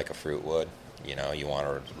 like a fruit wood. You want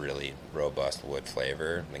a really robust wood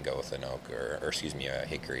flavor, then go with an oak or a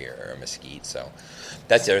hickory or a mesquite. So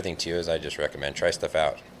that's the other thing too, is I just recommend try stuff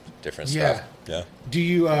out, different stuff. Yeah. Do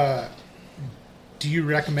you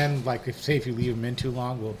recommend, like, if you leave them in too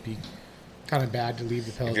long, will it be kind of bad to leave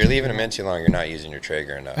the pellets? If you're leaving them in too long, you're not using your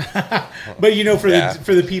Traeger enough. But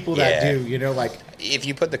for the people that do, like if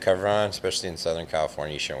you put the cover on, especially in Southern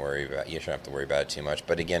California, you shouldn't have to worry about it too much.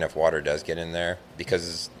 But again, if water does get in there,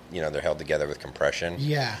 because they're held together with compression,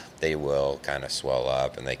 they will kind of swell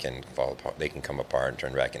up and they can fall apart. They can come apart and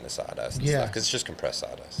turn back into sawdust. Because it's just compressed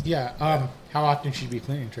sawdust. Yeah. How often should you be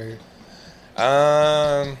cleaning, Traeger?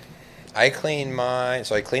 I clean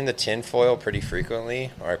I clean the tin foil pretty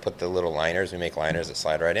frequently, or I put the little liners. We make liners that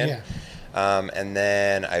slide right in. Yeah. And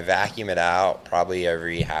then I vacuum it out probably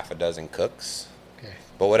every half a dozen cooks. Okay.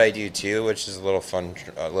 But what I do too, which is a little fun,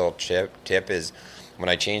 tip is when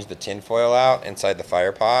I change the tin foil out inside the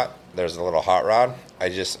fire pot, there's a little hot rod.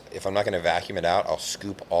 If I'm not going to vacuum it out, I'll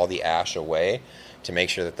scoop all the ash away to make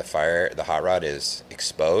sure that the hot rod is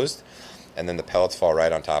exposed. And then the pellets fall right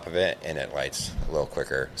on top of it, and it lights a little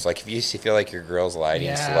quicker. So like if you feel like your grill's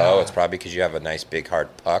lighting slow, it's probably because you have a nice big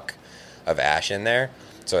hard puck of ash in there.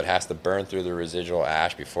 So it has to burn through the residual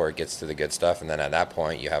ash before it gets to the good stuff. And then at that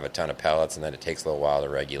point, you have a ton of pellets, and then it takes a little while to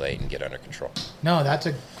regulate and get under control. No, that's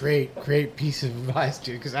a great piece of advice,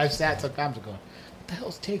 dude, because I've sat sometimes and going, what the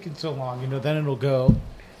hell's taking so long? Then it'll go.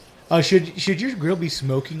 Should your grill be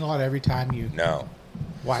smoking a lot every time you... No.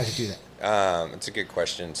 Why does it do that? It's a good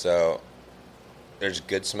question. So there's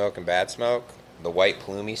good smoke and bad smoke. The white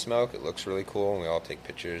plumy smoke, it looks really cool, and we all take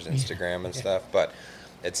pictures, Instagram and stuff, but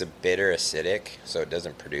it's a bitter acidic, so it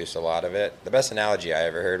doesn't produce a lot of it. The best analogy I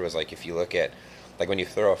ever heard was like if you look at, like when you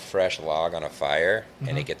throw a fresh log on a fire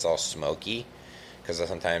and it gets all smoky, because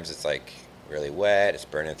sometimes it's like really wet, it's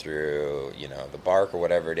burning through, the bark or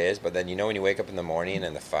whatever it is, but then when you wake up in the morning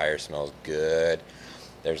and the fire smells good,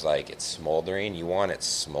 there's it's smoldering. You want it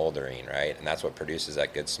smoldering, right? And that's what produces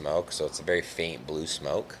that good smoke. So it's a very faint blue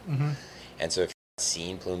smoke. Mm-hmm. And so if you're not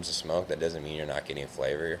seeing plumes of smoke, that doesn't mean you're not getting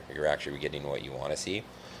flavor. You're actually getting what you want to see.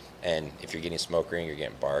 And if you're getting smoke ring, you're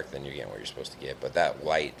getting bark, then you're getting what you're supposed to get. But that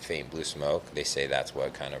light, faint blue smoke, they say that's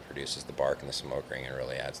what kind of produces the bark and the smoke ring and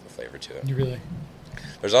really adds the flavor to it. You really?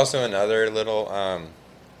 There's also another little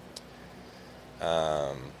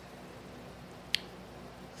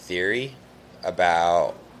theory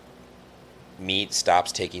about meat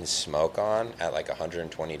stops taking smoke on at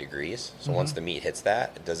 120 degrees. So once the meat hits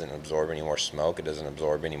that, it doesn't absorb any more smoke. It doesn't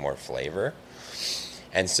absorb any more flavor.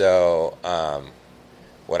 And so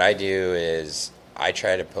what I do is I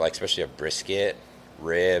try to put, especially a brisket,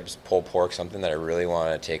 ribs, pulled pork, something that I really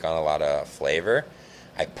want to take on a lot of flavor,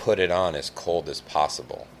 I put it on as cold as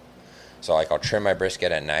possible. So I'll trim my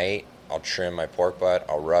brisket at night. I'll trim my pork butt.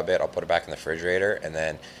 I'll rub it. I'll put it back in the refrigerator, and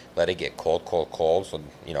then let it get cold. So,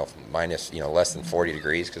 minus, less than 40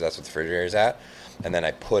 degrees, because that's what the refrigerator's at. And then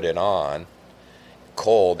I put it on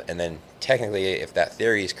cold, and then technically, if that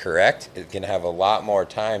theory is correct, it's going to have a lot more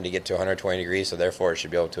time to get to 120 degrees, so therefore it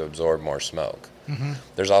should be able to absorb more smoke. Mm-hmm.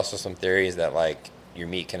 There's also some theories that, your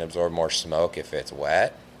meat can absorb more smoke if it's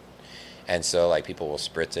wet. And so, people will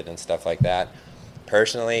spritz it and stuff like that.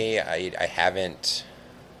 Personally, I haven't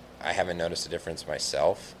noticed a difference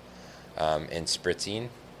myself in spritzing.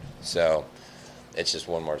 So it's just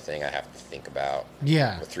one more thing I have to think about.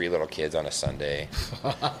 Yeah. With 3 little kids on a Sunday,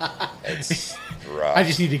 it's rough. I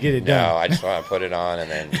just need to get it done. No, I just want to put it on and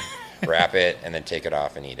then wrap it and then take it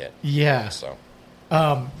off and eat it. Yeah. So.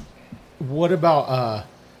 What about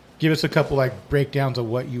give us a couple breakdowns of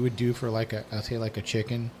what you would do for a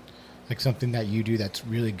chicken, something that you do that's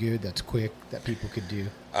really good, that's quick, that people could do.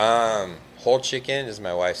 Whole chicken is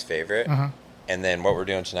my wife's favorite. Uh-huh. And then what we're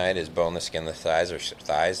doing tonight is boneless, skinless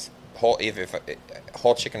thighs. Whole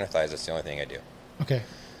chicken or thighs, that's the only thing I do. Okay.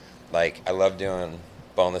 I love doing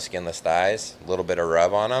boneless, skinless thighs, a little bit of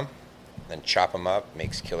rub on them, then chop them up,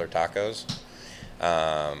 makes killer tacos.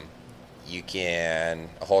 A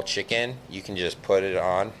whole chicken, you can just put it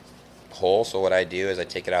on whole. So what I do is I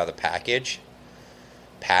take it out of the package,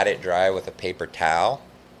 pat it dry with a paper towel,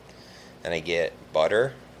 and I get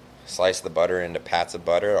butter. Slice the butter into pats of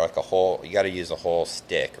butter, you got to use a whole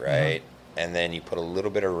stick, right? Mm-hmm. And then you put a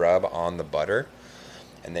little bit of rub on the butter,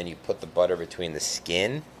 and then you put the butter between the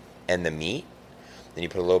skin and the meat. Then you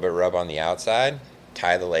put a little bit of rub on the outside,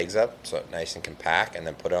 tie the legs up so it's nice and compact, and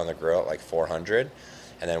then put it on the grill at 400.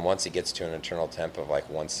 And then once it gets to an internal temp of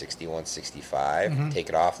 160, 165, take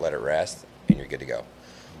it off, let it rest, and you're good to go.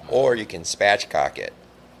 Or you can spatchcock it,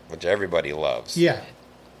 which everybody loves. Yeah.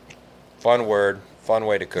 Fun word. Fun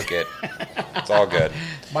way to cook it. It's all good.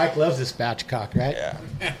 Mike loves the spatchcock, right? Yeah.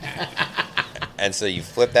 And so you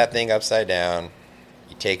flip that thing upside down.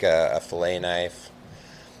 You take a fillet knife.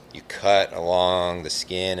 You cut along the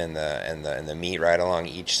skin and the meat right along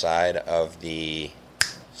each side of the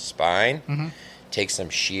spine. Mm-hmm. Take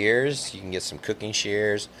some shears. You can get some cooking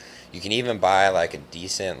shears. You can even buy a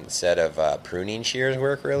decent set of pruning shears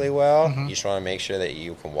work really well. Mm-hmm. You just want to make sure that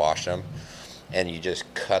you can wash them. and you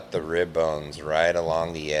just cut the rib bones right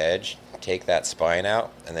along the edge. Take that spine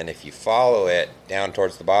out, and then if you follow it down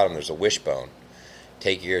towards the bottom, there's a wishbone.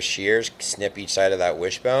 Take your shears, snip each side of that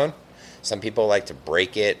wishbone. Some people like to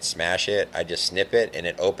break it, smash it. I just snip it, and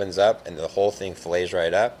it opens up, and the whole thing fillets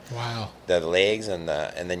right up. Wow. The legs and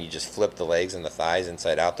then you just flip the legs and the thighs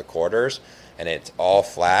inside out, the quarters, and it's all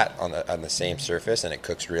flat on the same surface, and it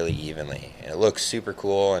cooks really evenly. And it looks super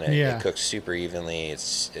cool, and it cooks super evenly.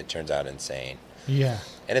 It turns out insane. Yeah.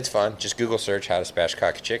 And it's fun. Just Google search how to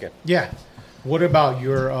spatchcock chicken. Yeah. What about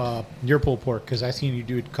your pulled pork? Because I've seen you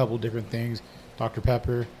do a couple different things. Dr.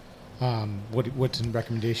 Pepper. What's in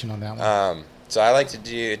recommendation on that one? So I like to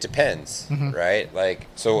do, it depends, right? Like,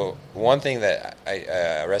 so one thing that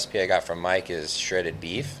a recipe I got from Mike is shredded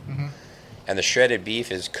beef. And the shredded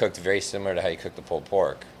beef is cooked very similar to how you cook the pulled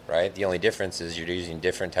pork, right? The only difference is you're using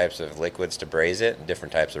different types of liquids to braise it and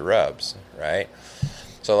different types of rubs, right?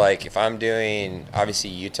 So, like, if I'm doing,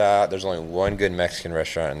 obviously, Utah, there's only one good Mexican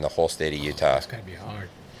restaurant in the whole state of Utah. It's got to be hard.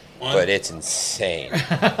 But it's insane.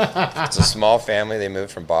 It's a small family. They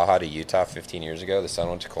moved from Baja to Utah 15 years ago. The son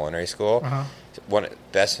went to culinary school. One of the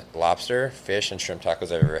best lobster, fish, and shrimp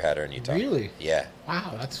tacos I've ever had are in Utah. Really? Yeah.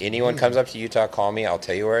 Wow, that's Anyone comes up to Utah, call me. I'll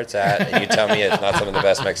tell you where it's at. And you tell me it's not some of the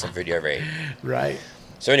best Mexican food you ever ate. Right.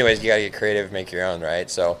 So anyways, you got to get creative, make your own,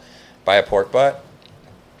 right? So buy a pork butt.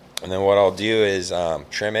 And then what I'll do is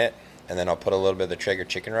trim it. And then I'll put a little bit of the Traeger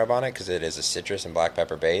chicken rub on it because it is a citrus and black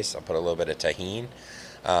pepper base. I'll put a little bit of tahini.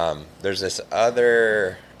 There's this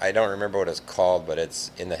other, I don't remember what it's called, but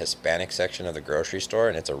it's in the Hispanic section of the grocery store,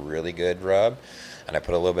 and it's a really good rub. And I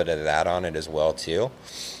put a little bit of that on it as well, too.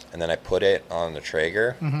 And then I put it on the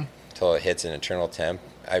Traeger until it hits an internal temp.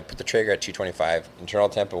 I put the Traeger at 225, internal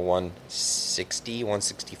temp of 160,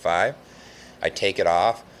 165. I take it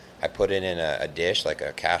off. I put it in a dish, like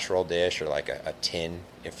a casserole dish or like a tin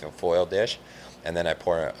foil dish, and then I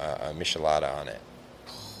pour a michelada on it.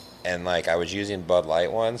 And, like, I was using Bud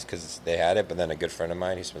Light ones because they had it, but then a good friend of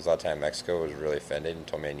mine who spends a lot of time in Mexico was really offended and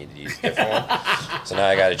told me I needed to use a different one. So now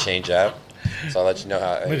I got to change up. So I'll let you know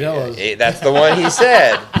how. That's the one he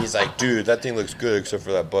said. He's like, dude, that thing looks good except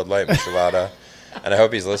for that Bud Light michelada. And I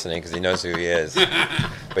hope he's listening because he knows who he is.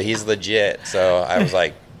 But he's legit. So I was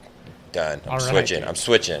like, done. I'm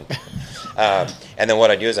switching. And then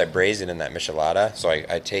what I do is I braise it in that michelada. So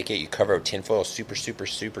I take it, you cover it with tinfoil super, super,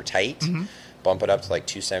 super tight. Bump it up to like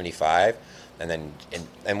 275, and then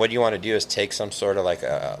and what you want to do is take some sort of like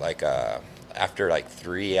a after like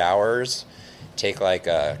 3 hours, take like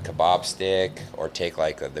a kebab stick or take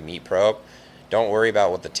like the meat probe. Don't worry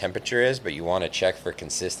about what the temperature is, but you want to check for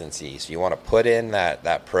consistency. So you want to put in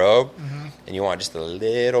that probe, and you want just a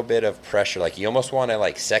little bit of pressure. Like you almost want to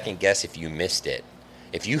like second guess if you missed it.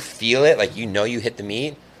 If you feel it, like you know you hit the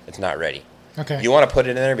meat, it's not ready. Okay. You want to put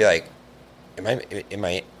it in there and be like, am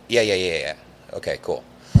I? Yeah. Okay, cool.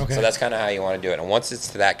 Okay. So that's kind of how you want to do it. And once it's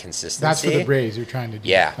to that consistency. That's for the braise you're trying to do.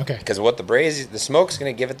 Yeah. Okay. Because what the smoke's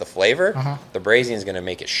going to give it the flavor. The braising is going to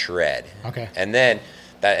make it shred. Okay. And then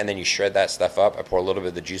you shred that stuff up. I pour a little bit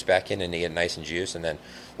of the juice back in and you get nice and juice. And then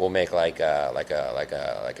we'll make like a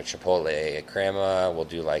chipotle crema. We'll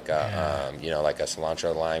do like a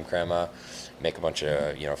cilantro lime crema. Make a bunch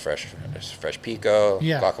of fresh pico,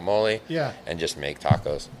 guacamole. Yeah. And just make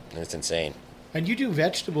tacos. And it's insane. And you do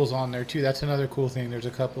vegetables on there, too. That's another cool thing. There's a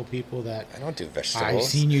couple of people that... I don't do vegetables. I've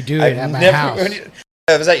seen you do it at my house.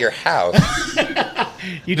 I was at your house.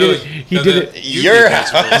 He did it. Your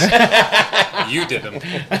house. You did them.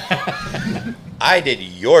 I did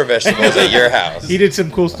your vegetables at your house. He did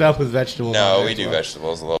some cool stuff with vegetables. No, we do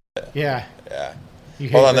vegetables a little bit. Yeah. Yeah.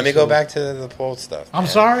 Hold on, let me go back to the pulled stuff. I'm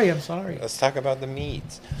sorry. Let's talk about the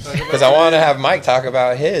meats. Because I want to have Mike talk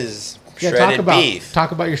about his shredded beef.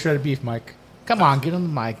 Talk about your shredded beef, Mike. Come on, get on the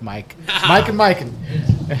mic, Mike. Mike.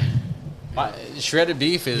 Shredded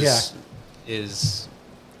beef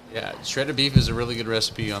shredded beef is a really good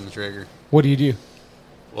recipe on the Traeger. What do you do?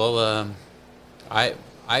 Well, I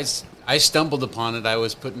stumbled upon it. I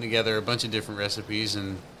was putting together a bunch of different recipes,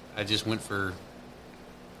 and I just went for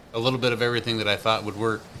a little bit of everything that I thought would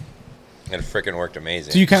work. And it freaking worked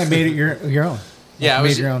amazing. So you kind of made it your own. Yeah,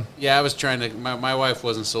 I was trying to. My wife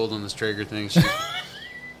wasn't sold on this Traeger thing.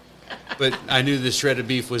 But I knew the shredded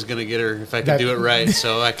beef was going to get her if I could do it right.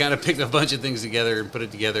 So I kind of picked a bunch of things together and put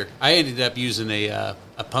it together. I ended up using a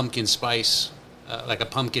pumpkin spice, like a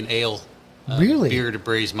pumpkin ale beer to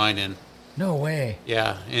braise mine in. No way.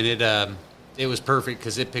 Yeah, and it was perfect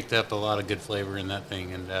because it picked up a lot of good flavor in that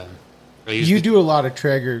thing. And you do a lot of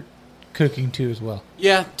Traeger cooking too, as well.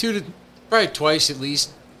 Yeah, probably twice at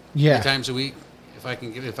least. Yeah, 3 times a week if I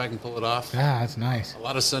can pull it off. Ah, that's nice. A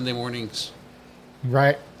lot of Sunday mornings.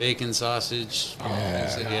 Right. Bacon, sausage.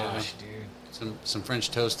 Gosh, dude. Some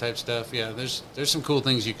French toast type stuff. Yeah, there's some cool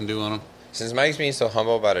things you can do on them. Since Mike's being so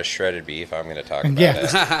humble about his shredded beef, I'm going to talk about Yeah.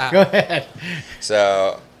 it. Go ahead.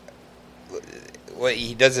 So,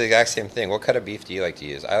 he does the exact same thing. What kind of beef do you like to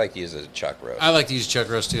use? I like to use a chuck roast. I like to use chuck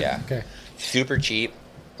roast too. Yeah. Okay. Super cheap.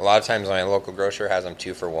 A lot of times my local grocer has them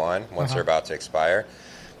 2 for $1 once they're about to expire.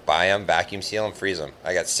 Buy them, vacuum seal them, freeze them.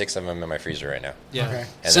 I got 6 of them in my freezer right now. Yeah. Okay.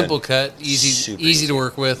 And Simple then cut, easy super to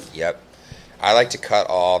work with. Yep. I like to cut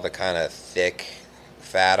all the kind of thick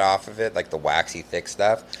fat off of it, like the waxy thick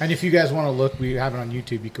stuff. And if you guys want to look, we have it on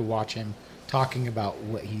YouTube. You could watch him talking about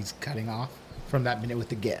what he's cutting off from that minute with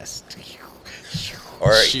the guest.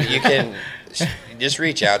 Or you can just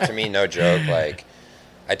reach out to me, no joke. Like,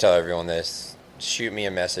 I tell everyone this. Shoot me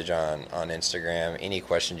a message on Instagram. Any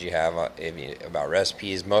questions you have about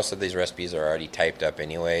recipes. Most of these recipes are already typed up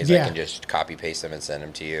anyways. Yeah. I can just copy paste them and send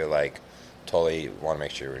them to you. Like, totally want to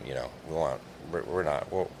make sure,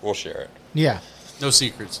 we'll share it. Yeah. No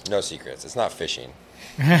secrets. No secrets. It's not fishing.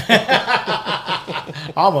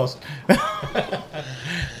 Almost.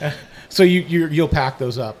 So you'll pack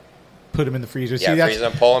those up, put them in the freezer. Yeah, See, freeze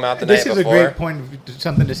them, pull them out the night This is before. a great point,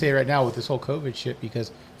 something to say right now with this whole COVID shit,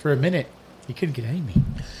 because for a minute you couldn't get any meat.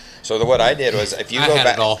 So what I did was, if you I go had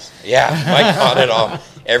back, it all. Yeah, Mike caught it all.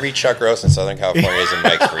 Every chuck roast in Southern California is in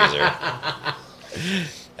Mike's freezer.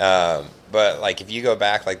 But like, if you go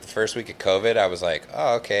back, like the first week of COVID, I was like,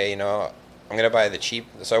 oh, okay, I'm gonna buy the cheap.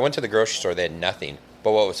 So I went to the grocery store. They had nothing.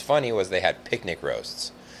 But what was funny was they had picnic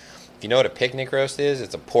roasts. If you know what a picnic roast is,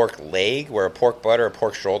 it's a pork leg, where a pork butt or a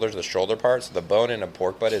pork shoulder is the shoulder part. So the bone in a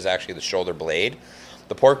pork butt is actually the shoulder blade.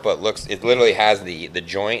 The pork butt it literally has the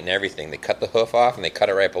joint and everything. They cut the hoof off and they cut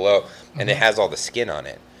it right below, and it has all the skin on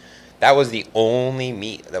it. That was the only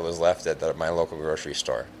meat that was left at my local grocery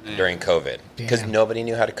store during COVID, because Damn. nobody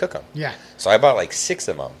knew how to cook them. Yeah. So I bought like 6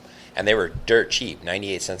 of them, and they were dirt cheap,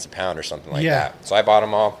 98 cents a pound or something like Yeah. that. So I bought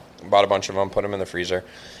them all, bought a bunch of them, put them in the freezer,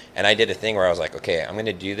 and I did a thing where I was like, okay, I'm going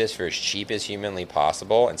to do this for as cheap as humanly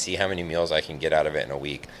possible and see how many meals I can get out of it in a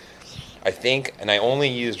week. I think, and I only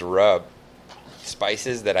used rub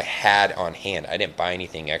spices that I had on hand. I didn't buy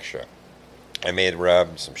anything extra. I made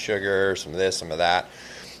rub, some sugar, some of this, some of that,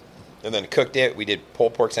 and then cooked it. We did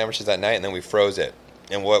pulled pork sandwiches that night, and then we froze it.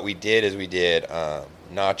 And what we did is we did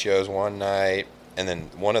nachos one night, and then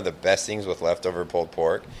one of the best things with leftover pulled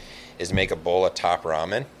pork is make a bowl of top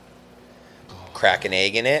ramen, crack an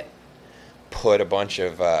egg in it, put a bunch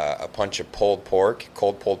of cold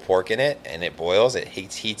pulled pork in it, and it boils. It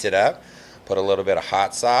heats it up. Put a little bit of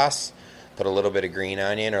hot sauce. Put a little bit of green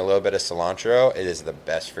onion or a little bit of cilantro. It is the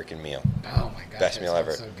best freaking meal. Oh my god. Best meal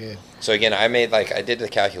ever. So good. So again, I did the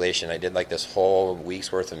calculation. I did like this whole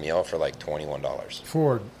week's worth of meal for like $21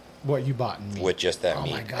 For what you bought in meat. with just that Oh my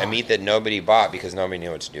meat. God. A meat that nobody bought because nobody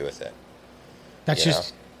knew what to do with it. That's you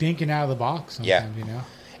just thinking out of the box sometimes, Yeah. you know?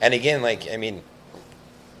 And again, like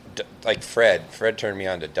Fred turned me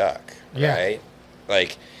on to duck, Yeah. right?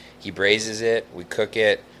 Like, he braises it, we cook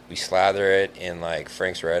it, we slather it in like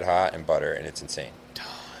Frank's Red Hot and butter, and it's insane. Oh,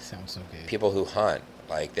 that sounds so good. People who hunt,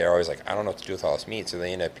 like, they're always like, I don't know what to do with all this meat, so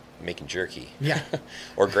they end up making jerky. Yeah.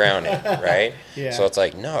 Or ground it, right? Yeah. So it's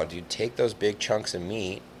like, no, dude, take those big chunks of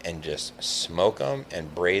meat and just smoke them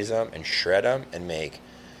and braise them and shred them and make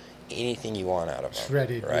anything you want out of them.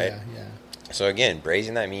 Shredded, right? yeah. So again,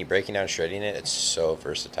 braising that meat, breaking down, shredding it, it's so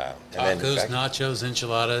versatile. And Tacos, then nachos,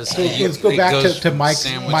 enchiladas. So let's go back to Mike's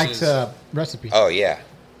sandwiches. recipe. oh yeah.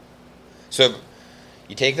 So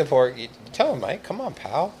you take the pork. You tell him, Mike, come on,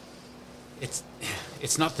 pal.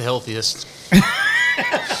 It's not the healthiest,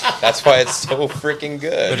 That's why it's so freaking but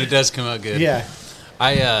good. it does come out good. Yeah.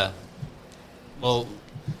 Well,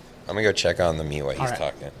 I'm gonna go check on the meat while he's All right.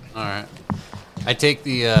 talking. all right. I take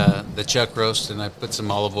the chuck roast and I put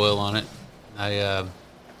some olive oil on it. I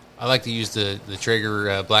like to use the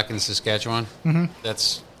Traeger Blackened Saskatchewan. Mm-hmm.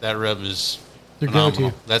 That rub is Your phenomenal.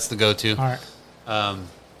 go-to. That's the go-to. All right.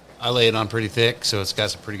 I lay it on pretty thick, so it's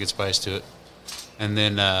got some pretty good spice to it. And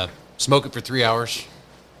then smoke it for 3 hours.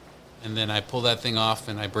 And then I pull that thing off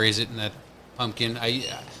and I braise it in that pumpkin. I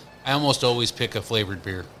almost always pick a flavored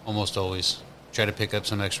beer. Almost always. Try to pick up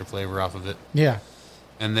some extra flavor off of it. Yeah.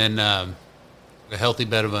 And then a healthy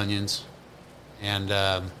bed of onions. And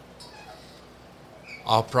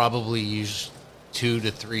I'll probably use 2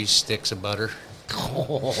 to 3 sticks of butter.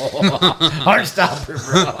 Heart stopper,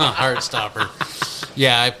 bro. Heart stopper.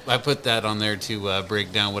 Yeah, I put that on there to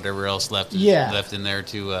break down whatever else left in there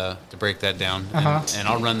to break that down. And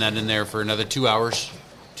I'll run that in there for another 2 hours,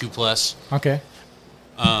 2+. Okay.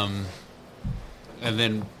 And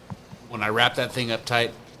then when I wrap that thing up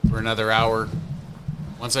tight for another hour,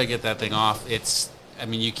 Once I get that thing off,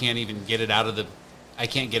 you can't even get it out of the. I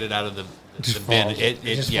can't get it out of the bin.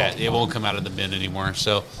 It won't come out of the bin anymore.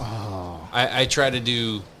 So I try to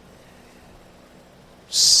do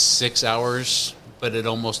 6 hours, but it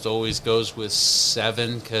almost always goes with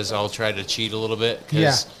 7 because I'll try to cheat a little bit.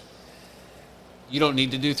 Cause you don't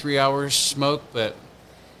need to do 3 hours smoke, but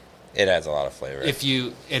it adds a lot of flavor. If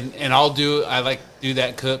you I like do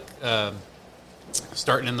that cook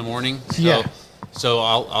starting in the morning. So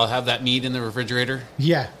I'll have that meat in the refrigerator.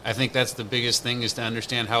 Yeah. I think that's the biggest thing is to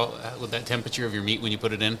understand with that temperature of your meat when you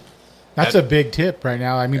put it in. That's a big tip right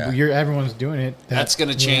now. I mean, everyone's doing it. That's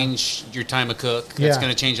going to change your time of cook. That's going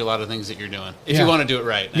to change a lot of things that you're doing. If you want to do it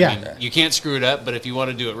right. I mean, you can't screw it up, but if you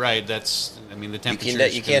want to do it right, the temperature.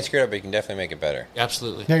 You can't screw it up, but you can definitely make it better.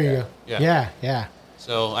 Absolutely. There you go. Yeah.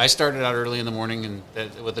 So I started out early in the morning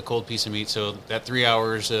with a cold piece of meat. So that 3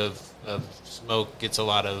 hours of smoke gets a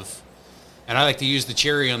lot of. And I like to use the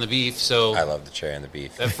cherry on the beef. So I love the cherry on the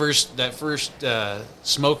beef. That first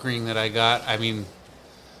smoke ring that I got, I mean,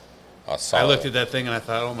 I looked at that thing and I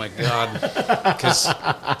thought, oh my God, because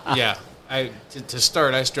to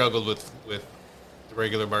start, I struggled with the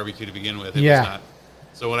regular barbecue to begin with. It was not.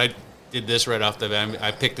 So when I did this right off the bat,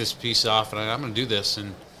 I picked this piece off and I'm going to do this,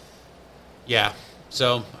 and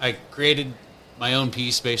so I created my own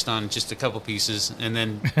piece based on just a couple pieces, and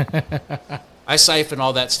then. I siphon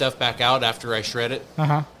all that stuff back out after I shred it,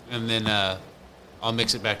 and then I'll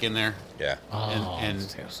mix it back in there. Yeah. And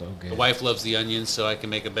so good. The wife loves the onions, so I can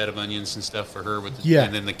make a bed of onions and stuff for her.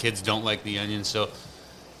 And then the kids don't like the onions,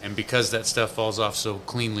 and because that stuff falls off so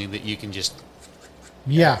cleanly that you can just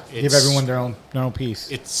give everyone their own piece.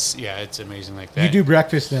 It's amazing like that. You do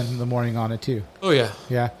breakfast then in the morning on it too. Oh yeah,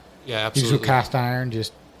 You absolutely. do cast iron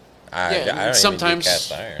just. I don't sometimes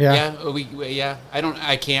even do cast iron.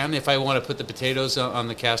 I can if I want to put the potatoes on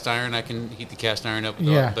the cast iron. I can heat the cast iron up.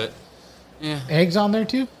 But eggs on there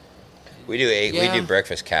too. We do We do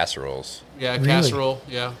breakfast casseroles. Yeah, casserole.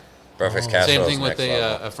 Yeah, breakfast casserole. Same thing with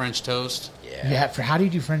a French toast. Yeah. How do you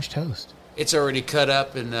do French toast? It's already cut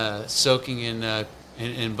up and soaking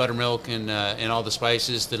in buttermilk and all the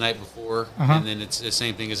spices the night before, and then it's the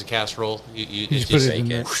same thing as a casserole. You just put it in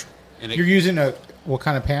there. You're using what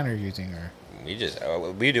kind of pan are you using? Or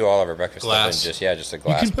we do all of our breakfast glass. stuff in just a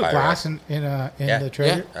glass. You can put Pyrex. glass in the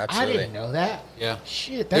Traeger. Yeah, absolutely. I didn't know that. Yeah,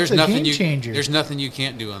 shit, that's a game changer. There's nothing you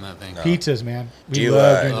can't do on that thing. No. Pizzas, man. We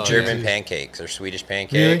do German pancakes or Swedish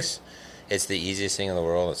pancakes. Really? It's the easiest thing in the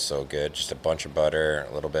world. It's so good. Just a bunch of butter,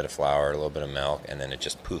 a little bit of flour, a little bit of milk, and then it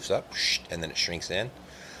just poofs up, and then it shrinks in.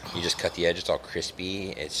 You just cut the edge. It's all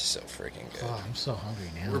crispy. It's just so freaking good. Oh, I'm so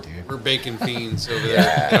hungry now, dude. We're bacon fiends over there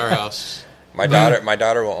at our house. My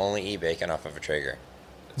daughter will only eat bacon off of a Traeger.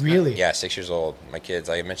 Really? Yeah, 6 years old. My kids,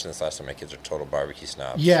 I mentioned this last time, my kids are total barbecue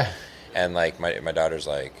snobs. Yeah. And like my daughter's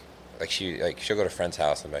she'll go to a friend's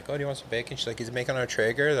house and be like, oh, do you want some bacon? She's like, is it bacon on a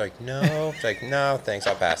Traeger? They're like, no. She's like, no, thanks,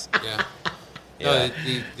 I'll pass. Yeah. No,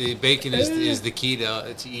 the bacon is the key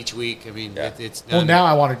to each week. I mean, it's done. Well,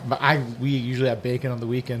 now we usually have bacon on the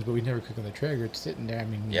weekends, but we never cook on the Traeger. It's sitting there. I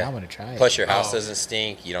mean, I want to try it. Plus, your house doesn't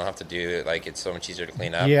stink. You don't have to do it. Like, it's so much easier to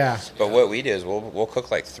clean up. Yeah. But what we do is we'll cook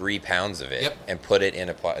like 3 pounds of it and put it in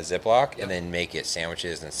a Ziploc and then make it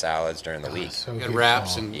sandwiches and salads during the week. So good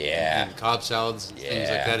wraps and Cobb salads, things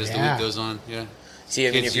like that as the week goes on. Yeah. See,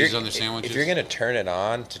 I mean, if you're going to turn it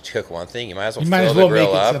on to cook one thing, you might as well fill the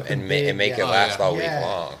grill up and make it last all week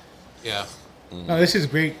long. Yeah. No, this is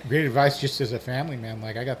great advice just as a family, man.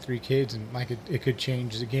 Like, I got 3 kids, and like it could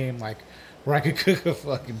change the game. Like, where I could cook a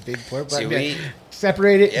fucking big pork butt.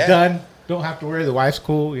 Separate it, done. Don't have to worry. The wife's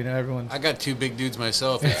cool. You know, everyone's. I got 2 big dudes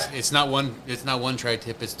myself. It's not one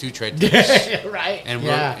tri-tip. It's 2 tri-tips. Right. And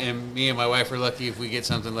and me and my wife are lucky if we get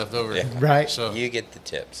something left over. Yeah. Right. So you get the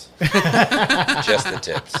tips. Just the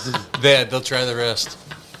tips. They'll try the rest.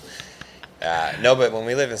 No, but when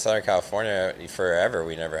we lived in Southern California forever,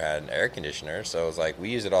 we never had an air conditioner. So it was like we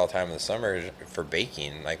use it all the time in the summer for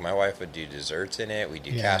baking. Like my wife would do desserts in it. We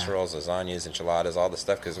do casseroles, lasagnas, enchiladas, all the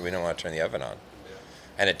stuff because we don't want to turn the oven on.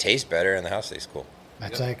 And it tastes better, and the house tastes cool.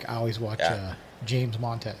 That's like I always watch James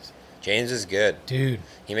Montez. James is good, dude.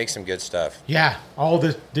 He makes some good stuff. Yeah, all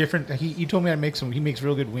the different. He told me how to make some. He makes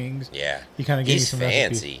real good wings. Yeah, he kind of gave me some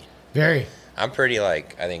fancy. Recipes. Very. I'm pretty I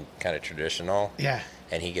think kind of traditional. Yeah.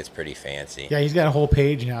 And he gets pretty fancy. Yeah, he's got a whole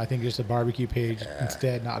page now. I think just a barbecue page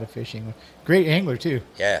instead, not a fishing. Great angler too.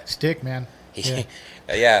 Yeah. Stick, man.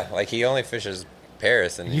 Like he only fishes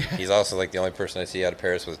Paris, and he's also like the only person I see out of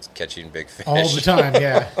Paris with catching big fish all the time.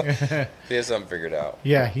 Yeah. He has something figured out.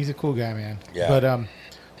 Yeah, he's a cool guy, man. Yeah. But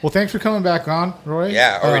well, thanks for coming back on, Roy.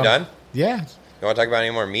 Yeah. Are we done? Yeah. You want to talk about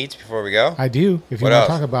any more meats before we go? I do. If you want to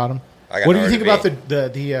talk about them. I got What do you nowhere think to about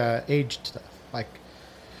be. the aged stuff? Like,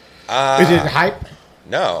 is it hype?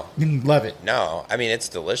 No. Love it. No. I mean, it's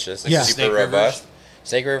delicious. It's Yeah. super Snake Rivers. robust.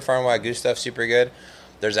 Snake River Farm Wild Goose stuff, super good.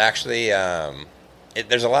 There's actually,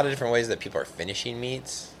 there's a lot of different ways that people are finishing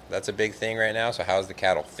meats. That's a big thing right now. So how's the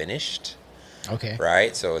cattle finished? Okay.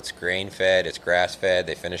 Right? So it's grain-fed, it's grass-fed.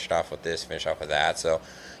 They finish it off with this, finish off with that. So,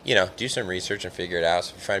 do some research and figure it out.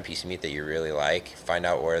 So if you find a piece of meat that you really like, find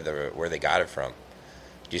out where they got it from.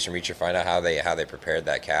 Do some research, find out how they prepared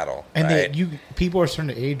that cattle. And right? people are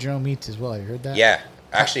starting to age their own meats as well. You heard that? Yeah.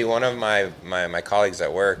 Actually, one of my colleagues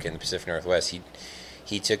at work in the Pacific Northwest,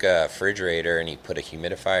 he took a refrigerator and he put a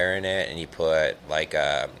humidifier in it, and he put like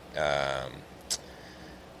what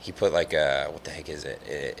the heck is it?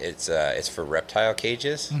 It's for reptile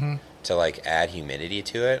cages to like add humidity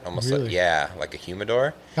to it, almost Really? like a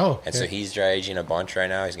humidor. Oh, And so okay. he's dry aging a bunch right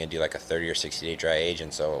now. He's going to do like a 30 or 60 day dry age,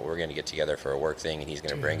 and so we're going to get together for a work thing, and he's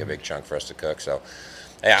going to bring a big chunk for us to cook. So,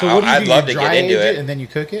 yeah, So what do you I'd do? love You to dry get into age it. and then you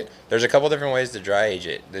cook it? There's a couple different ways to dry age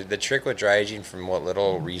it. The trick with dry aging, from what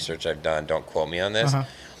little research I've done, don't quote me on this,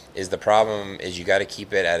 is the problem is you got to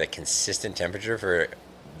keep it at a consistent temperature for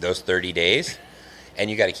those 30 days, and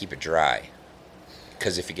you got to keep it dry.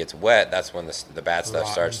 Because if it gets wet, that's when the bad stuff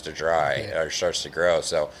starts to dry or starts to grow.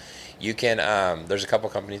 So you can, there's a couple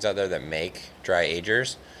companies out there that make dry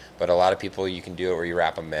agers, but a lot of people, you can do it where you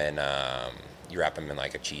wrap them in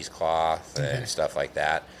like a cheesecloth and stuff like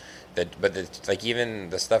that. Like even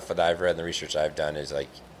the stuff that I've read and the research I've done is like,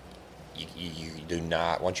 you do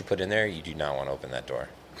not, once you put it in there, you do not want to open that door.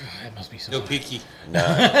 That must be so. No picky.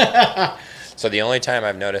 No. So the only time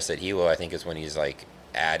I've noticed that he will, I think, is when he's like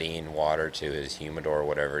adding water to his humidor or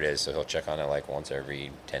whatever it is. So he'll check on it like once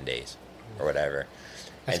every 10 days or whatever.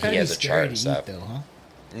 That's And gotta he be has a scary chart to and eat, stuff. though, huh?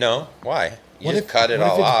 No, why? You What just if cut it what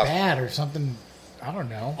all if it's off. bad or something? I don't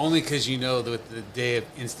know. Only because the day of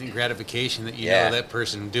instant gratification that you Yeah. know that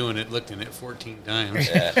person doing it looked in it 14 times.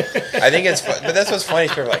 Yeah. I think it's fun, but that's what's funny.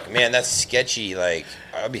 People are like, man, that's sketchy. Like,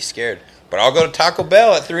 I'll be scared. But I'll go to Taco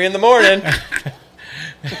Bell at 3 a.m.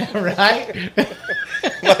 Right?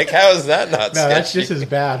 Like, how is that not No, sketchy? that's just as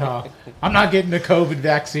bad, huh? I'm not getting the COVID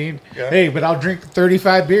vaccine. Hey, but I'll drink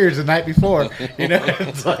 35 beers the night before.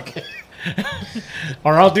 It's like,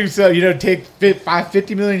 or I'll do so. Take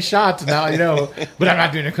 50 million shots now. But I'm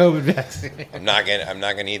not doing a COVID vaccine. I'm not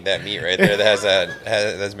gonna eat that meat right there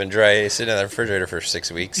that's been dry sitting in the refrigerator for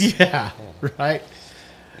 6 weeks. Yeah, right.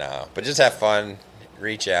 No, but just have fun,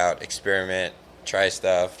 reach out, experiment, try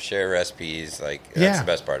stuff, share recipes. Like, that's Yeah. the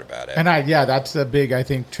best part about it. And that's a big. I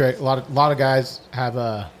think a lot of guys have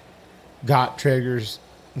got Traegers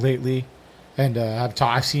lately, and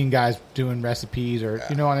I've seen guys doing recipes or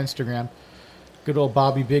on Instagram. Good old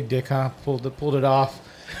Bobby Big Dick, huh? Pulled it off.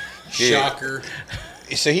 Dude. Shocker.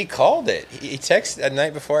 So he called it. He texted the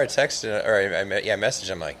night before. I texted, or I messaged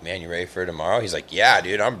him like, "Man, you ready for tomorrow?" He's like, "Yeah,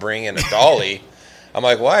 dude, I'm bringing a dolly." I'm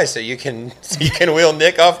like, "Why?" So you can wheel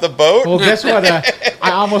Nick off the boat. Well, guess what?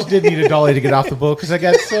 I almost did need a dolly to get off the boat because I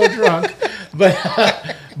got so drunk.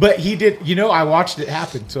 But he did. I watched it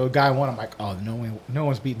happen. So a guy won. I'm like, oh, no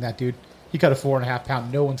one's beating that dude. He cut a 4.5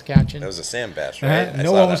 pound. No one's catching. It was a sand bass, right? I No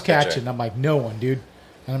saw one that was picture. catching. I'm like, no one, dude.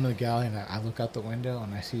 And I'm in the galley, and I look out the window,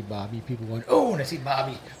 and I see Bobby. People going, oh, and I see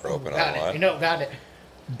Bobby. Roping got on it. one. Got it.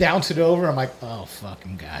 Bounce it over. I'm like, oh,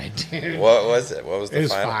 fucking guy, dude. What was it? What was the It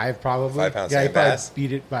was final? 5, probably. 5 pound Yeah, he sand probably bass.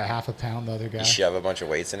 beat it by half a pound. The other guy. You shove a bunch of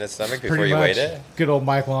weights in his stomach before Pretty you much. weighed it. Good old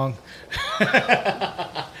Mike Long.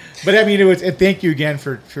 But I mean, and thank you again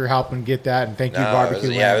for helping get that, and thank you Barbecue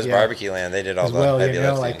Land. It was Barbecue Land. They did all as the well. heavy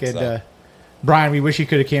lifting. Like and stuff. Brian, we wish he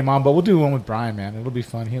could have came on, but we'll do one with Brian, man. It'll be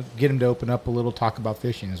fun. He'll get him to open up a little, talk about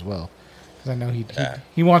fishing as well, because I know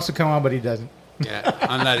he wants to come on, but he doesn't. Yeah,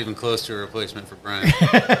 I'm not even close to a replacement for Brian.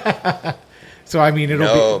 So I mean,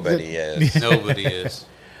 Nobody is. Nobody is.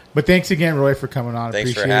 But thanks again, Roy, for coming on.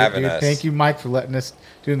 Thanks for Appreciate having it, dude. us. Thank you, Mike, for letting us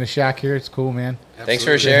doing the shack here. It's cool, man. Thanks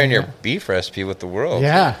for Absolutely. sharing your beef recipe with the world.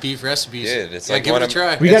 Yeah, Beef recipes. Dude, it's Yeah, like give one it a of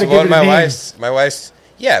try. We gotta it's give one it of a name. my wife's.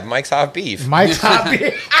 Yeah, Mike's Hot Beef. Mike's hot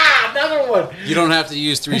beef. Another one. You don't have to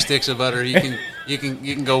use 3 sticks of butter. You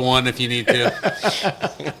can go 1 if you need to.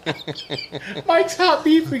 Mike's hot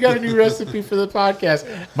beef. We got a new recipe for the podcast.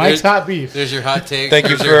 Mike's hot beef. There's your hot take. Thank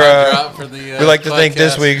you There's for, your hot drop for the We'd like to thank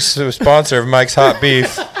this podcast. week's sponsor of Mike's Hot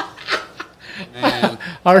Beef. Man,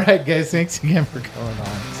 All right, guys. Thanks again for coming on.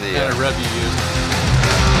 See what ya. kind of rub you use?